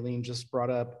Arlene and Raylene just brought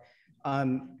up.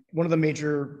 One of the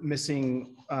major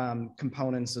missing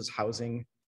components is housing.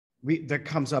 That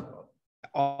comes up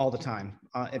all the time,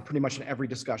 and pretty much in every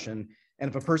discussion. And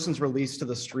if a person's released to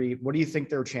the street, what do you think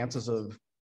their chances of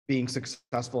being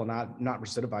successful and not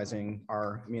recidivizing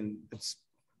are? I mean,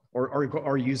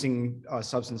 or using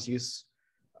substance use,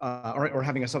 or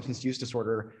having a substance use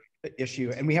disorder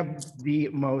issue. And we have the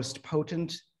most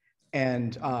potent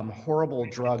and horrible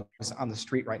drugs on the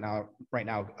street right now.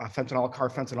 Fentanyl,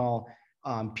 carfentanil,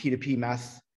 P2P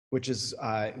meth, which is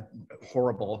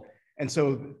horrible. And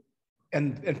so,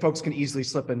 and folks can easily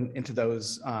slip into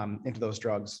those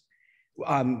drugs.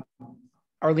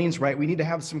 Arlene's right. We need to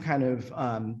have some kind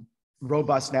of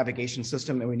robust navigation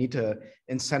system, and we need to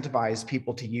incentivize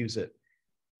people to use it.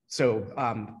 So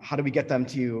how do we get them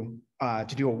to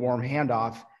do a warm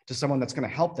handoff to someone that's going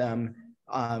to help them,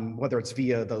 whether it's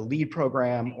via the LEAD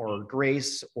program or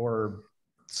GRACE or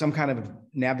some kind of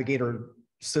navigator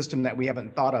system that we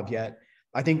haven't thought of yet?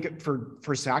 I think for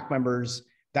SAC members,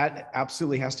 that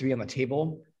absolutely has to be on the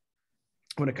table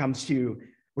when it comes to,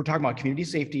 we're talking about community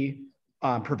safety,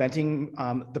 preventing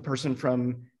the person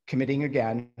from committing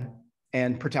again,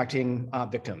 and protecting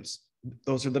victims.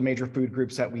 Those are the major food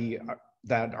groups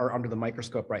that are under the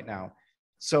microscope right now.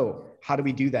 So how do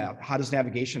we do that? How does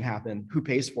navigation happen? Who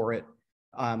pays for it?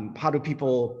 How do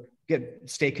people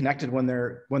stay connected when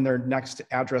their next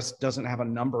address doesn't have a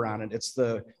number on it? It's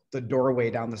the doorway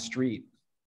down the street.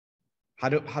 How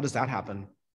does that happen?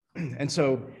 And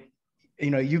so,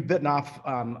 you've bitten off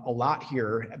a lot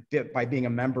here by being a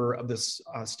member of this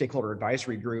stakeholder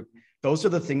advisory group. Those are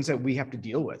the things that we have to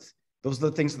deal with. Those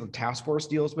are the things that the task force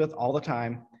deals with all the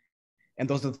time. And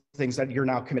those are the things that you're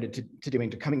now committed to doing,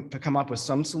 to come up with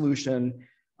some solution,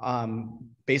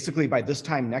 basically by this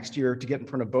time next year, to get in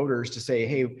front of voters to say,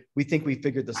 hey, we think we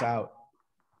figured this out.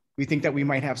 We think that we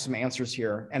might have some answers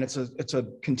here. And it's a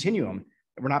continuum.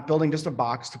 We're not building just a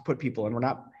box to put people in. We're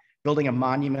not building a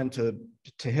monument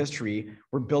to history.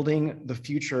 We're building the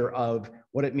future of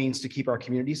what it means to keep our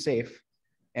community safe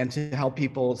and to help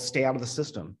people stay out of the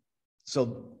system.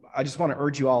 So I just want to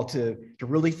urge you all to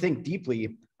really think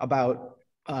deeply about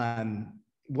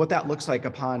what that looks like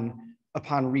upon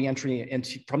reentry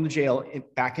from the jail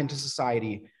back into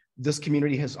society. This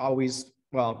community has always,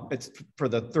 well, it's for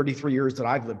the 33 years that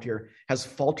I've lived here, has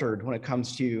faltered when it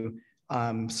comes to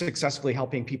successfully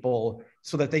helping people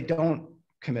so that they don't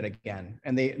commit again,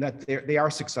 and they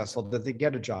are successful, that they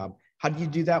get a job. How do you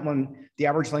do that when the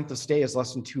average length of stay is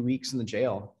less than 2 weeks in the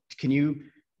jail? Can you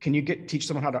teach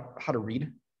someone how to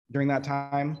read during that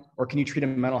time? Or can you treat a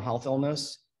mental health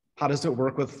illness? How does it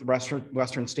work with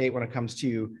Western State when it comes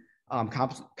to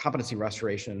competency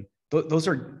restoration? Those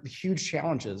are huge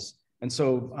challenges. And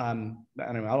so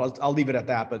anyway, I'll leave it at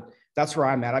that, but that's where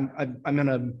I'm at. I'm in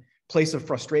a place of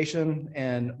frustration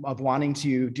and of wanting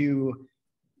to do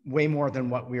way more than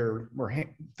what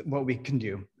we can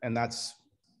do. And I'll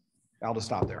just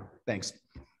stop there. Thanks.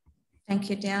 Thank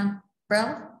you, Dan.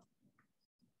 Brill?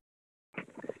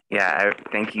 Yeah,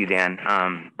 thank you, Dan.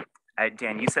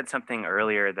 Dan, you said something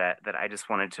earlier that I just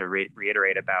wanted to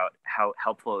reiterate about how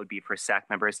helpful it would be for SAC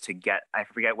members to get, I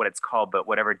forget what it's called, but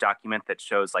whatever document that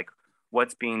shows like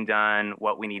what's being done,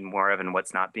 what we need more of, and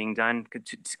what's not being done.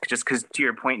 Just because to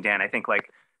your point, Dan, I think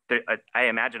like I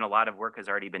imagine a lot of work has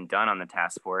already been done on the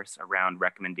task force around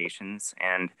recommendations,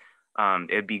 and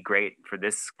it'd be great for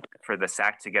the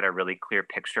SAC to get a really clear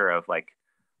picture of like,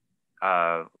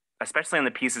 especially on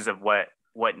the pieces of what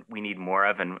we need more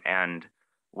of and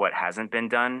what hasn't been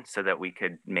done, so that we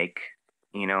could make,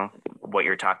 what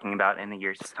you're talking about in a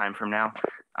year's time from now.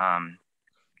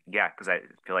 Yeah, because I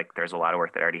feel like there's a lot of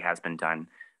work that already has been done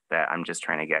that I'm just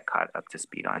trying to get caught up to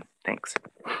speed on. Thanks.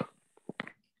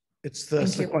 It's the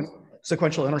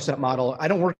sequential intercept model. I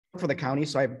don't work for the county,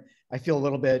 so I feel a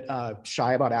little bit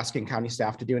shy about asking county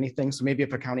staff to do anything. So maybe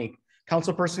if a county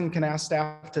council person can ask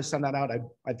staff to send that out,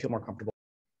 I'd feel more comfortable.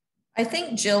 I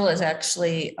think Jill is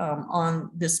actually on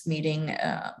this meeting.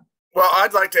 Well,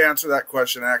 I'd like to answer that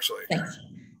question, actually. Thanks.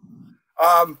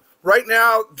 Right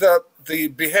now, the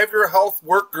behavioral health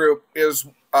work group is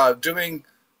doing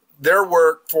their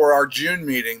work for our June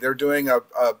meeting. They're doing a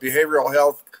behavioral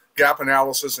health gap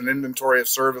analysis and inventory of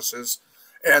services,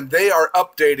 and they are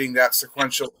updating that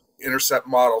sequential intercept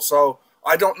model. So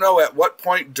I don't know at what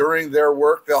point during their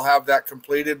work they'll have that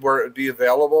completed where it would be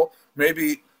available.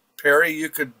 Maybe Perry, you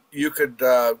could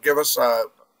give us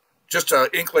just an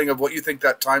inkling of what you think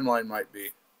that timeline might be.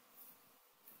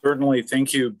 Certainly.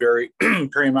 Thank you, Barry.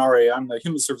 Perry Maury. I'm the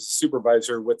Human Services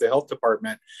Supervisor with the Health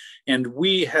Department, and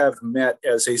we have met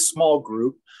as a small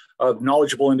group of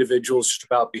knowledgeable individuals just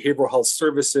about behavioral health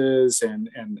services and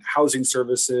housing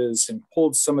services, and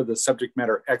pulled some of the subject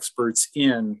matter experts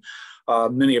in,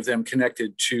 many of them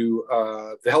connected to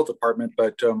the health department,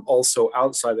 but also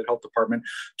outside the health department,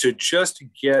 to just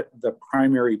get the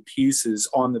primary pieces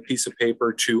on the piece of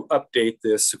paper to update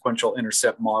this sequential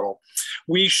intercept model.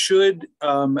 We should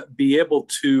be able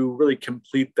to really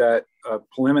complete that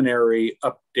preliminary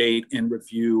update and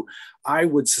review, I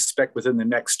would suspect, within the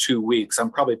next 2 weeks. I'm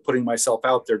probably putting myself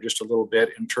out there just a little bit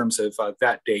in terms of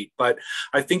that date, but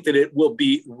I think that it will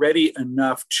be ready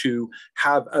enough to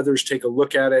have others take a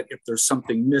look at it if there's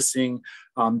something missing.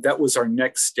 That was our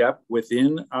next step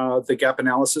within the gap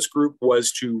analysis group,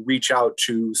 was to reach out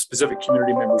to specific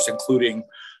community members, including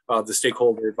the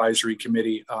Stakeholder Advisory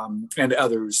Committee and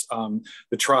others,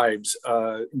 the tribes,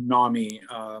 NAMI,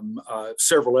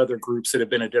 several other groups that have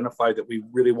been identified that we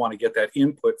really want to get that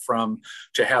input from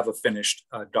to have a finished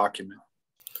document.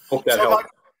 Hope that helps.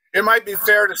 It might be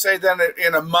fair to say then that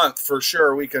in a month, for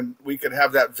sure, we could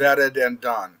have that vetted and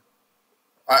done.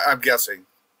 I'm guessing.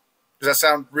 Does that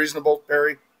sound reasonable,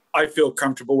 Barry? I feel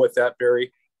comfortable with that,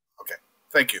 Barry. Okay,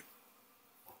 thank you.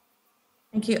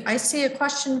 Thank you. I see a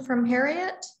question from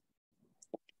Harriet.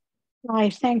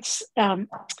 Hi, thanks.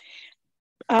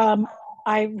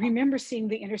 I remember seeing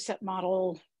the intercept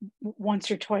model once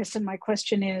or twice, and my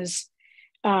question is,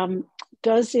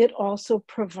 does it also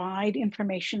provide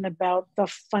information about the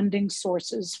funding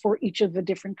sources for each of the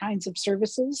different kinds of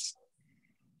services?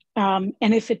 And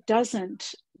if it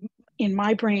doesn't, in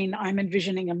my brain, I'm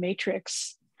envisioning a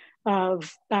matrix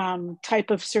of type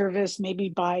of service, maybe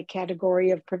by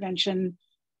category of prevention,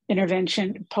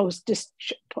 intervention,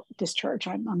 post-discharge,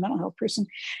 I'm a mental health person,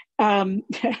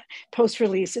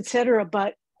 post-release, et cetera,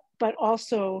 but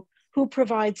also who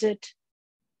provides it,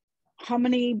 how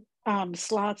many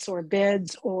slots or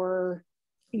beds, or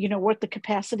what the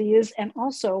capacity is, and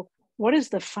also what is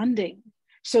the funding,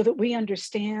 so that we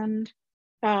understand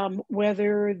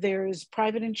whether there's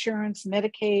private insurance,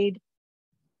 Medicaid,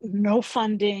 no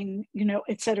funding,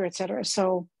 et cetera, et cetera.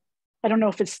 So I don't know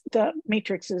if it's the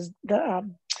matrix is the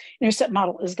intercept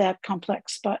model is that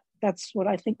complex, but that's what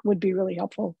I think would be really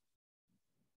helpful.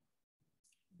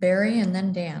 Barry and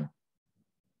then Dan.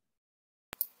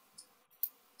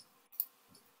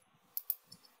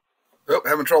 Oh,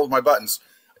 having trouble with my buttons.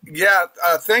 Yeah,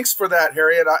 thanks for that,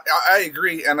 Harriet. I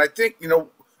agree. And I think,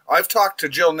 I've talked to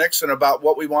Jill Nixon about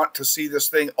what we want to see this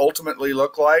thing ultimately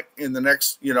look like in the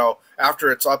next,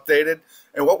 after it's updated.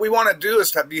 And what we want to do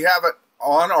is have it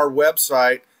on our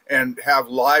website and have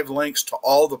live links to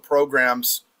all the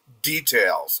programs'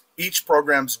 details, each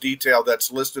program's detail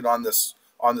that's listed on the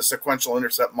sequential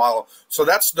intercept model. So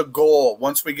that's the goal.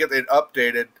 Once we get it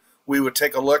updated, we would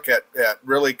take a look at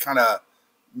really kind of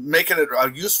making it a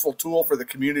useful tool for the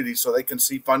community, so they can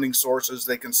see funding sources,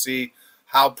 they can see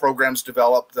how programs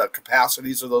develop, the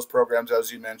capacities of those programs,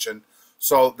 as you mentioned.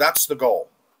 So that's the goal.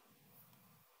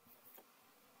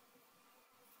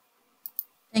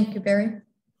 Thank you, Barry.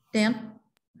 Dan?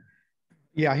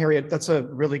 Yeah, Harriet, that's a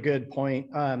really good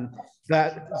point.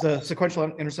 That the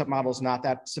sequential intercept model is not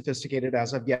that sophisticated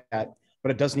as of yet,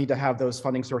 but it does need to have those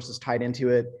funding sources tied into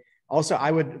it. Also,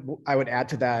 I would add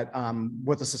to that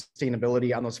what the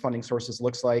sustainability on those funding sources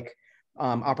looks like,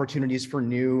 opportunities for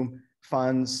new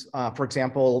funds. For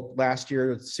example, last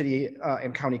year, the City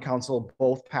and County Council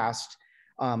both passed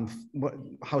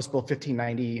House Bill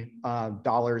 1590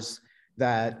 dollars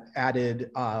that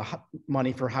added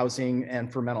money for housing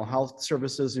and for mental health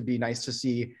services. It'd be nice to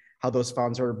see how those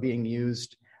funds are being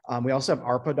used. We also have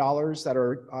ARPA dollars that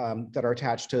are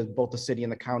attached to both the city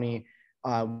and the county.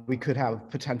 We could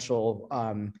have potential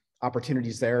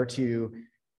opportunities there to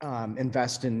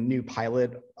invest in new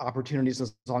pilot opportunities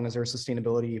as long as there's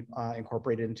sustainability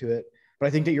incorporated into it. But I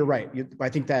think that you're right. I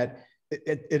think that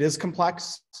it is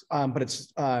complex, but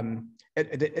it's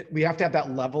we have to have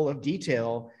that level of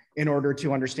detail in order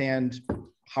to understand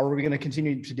how are we going to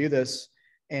continue to do this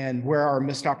and where are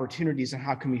missed opportunities and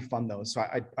how can we fund those. So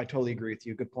I totally agree with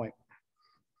you. Good point.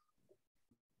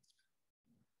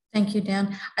 Thank you,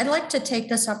 Dan. I'd like to take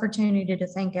this opportunity to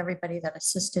thank everybody that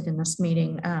assisted in this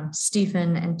meeting.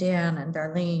 Stephen and Dan and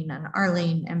Darlene and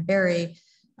Arlene and Barry.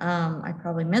 I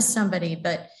probably missed somebody,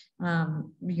 but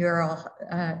you're all,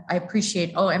 I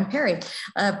appreciate, and Perry,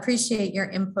 appreciate your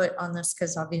input on this,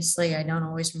 because obviously I don't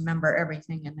always remember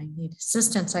everything and I need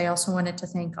assistance. I also wanted to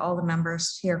thank all the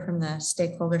members here from the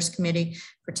Stakeholders Committee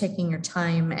for taking your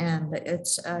time, and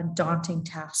it's a daunting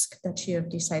task that you have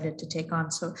decided to take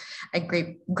on. So I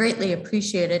greatly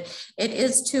appreciate it. It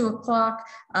is 2 o'clock.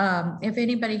 If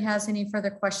anybody has any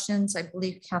further questions, I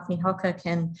believe Kathy Halka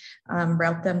can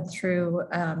route them through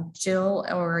Jill,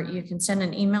 or you can send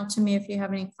an email to me if you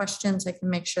have any questions. I can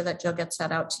make sure that Jill gets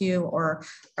that out to you, or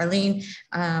Arlene.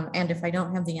 And if I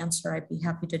don't have the answer, I'd be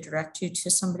happy to direct you to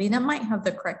somebody that might have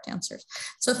the correct answers.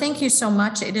 So thank you so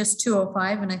much. It is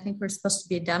 2:05 and I think we're supposed to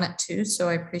be done at 2. So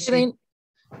I appreciate it.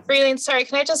 Raylene, sorry,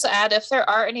 can I just add, if there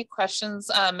are any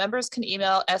questions, members can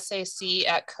email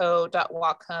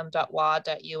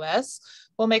sac@co.wacom.wa.us.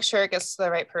 We'll make sure it gets to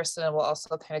the right person, and we'll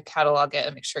also kind of catalog it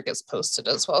and make sure it gets posted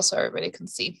as well so everybody can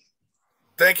see.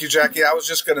 Thank you, Jackie. I was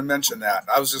just going to mention that.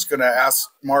 I was just going to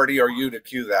ask Marty or you to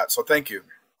cue that. So thank you.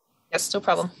 Yes, no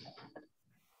problem.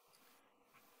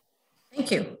 Thank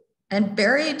you. And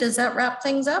Barry, does that wrap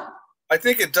things up? I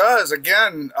think it does.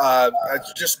 Again,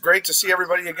 it's just great to see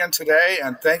everybody again today,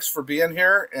 and thanks for being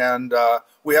here. And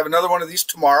we have another one of these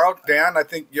tomorrow. Dan, I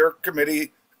think your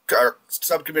committee, or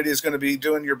subcommittee, is going to be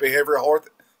doing your behavioral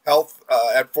health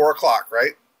at 4 o'clock,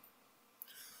 right?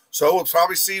 So we'll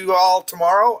probably see you all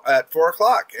tomorrow at 4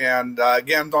 o'clock, and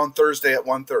again on Thursday at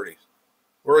 1:30.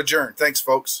 We're adjourned. Thanks,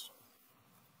 folks.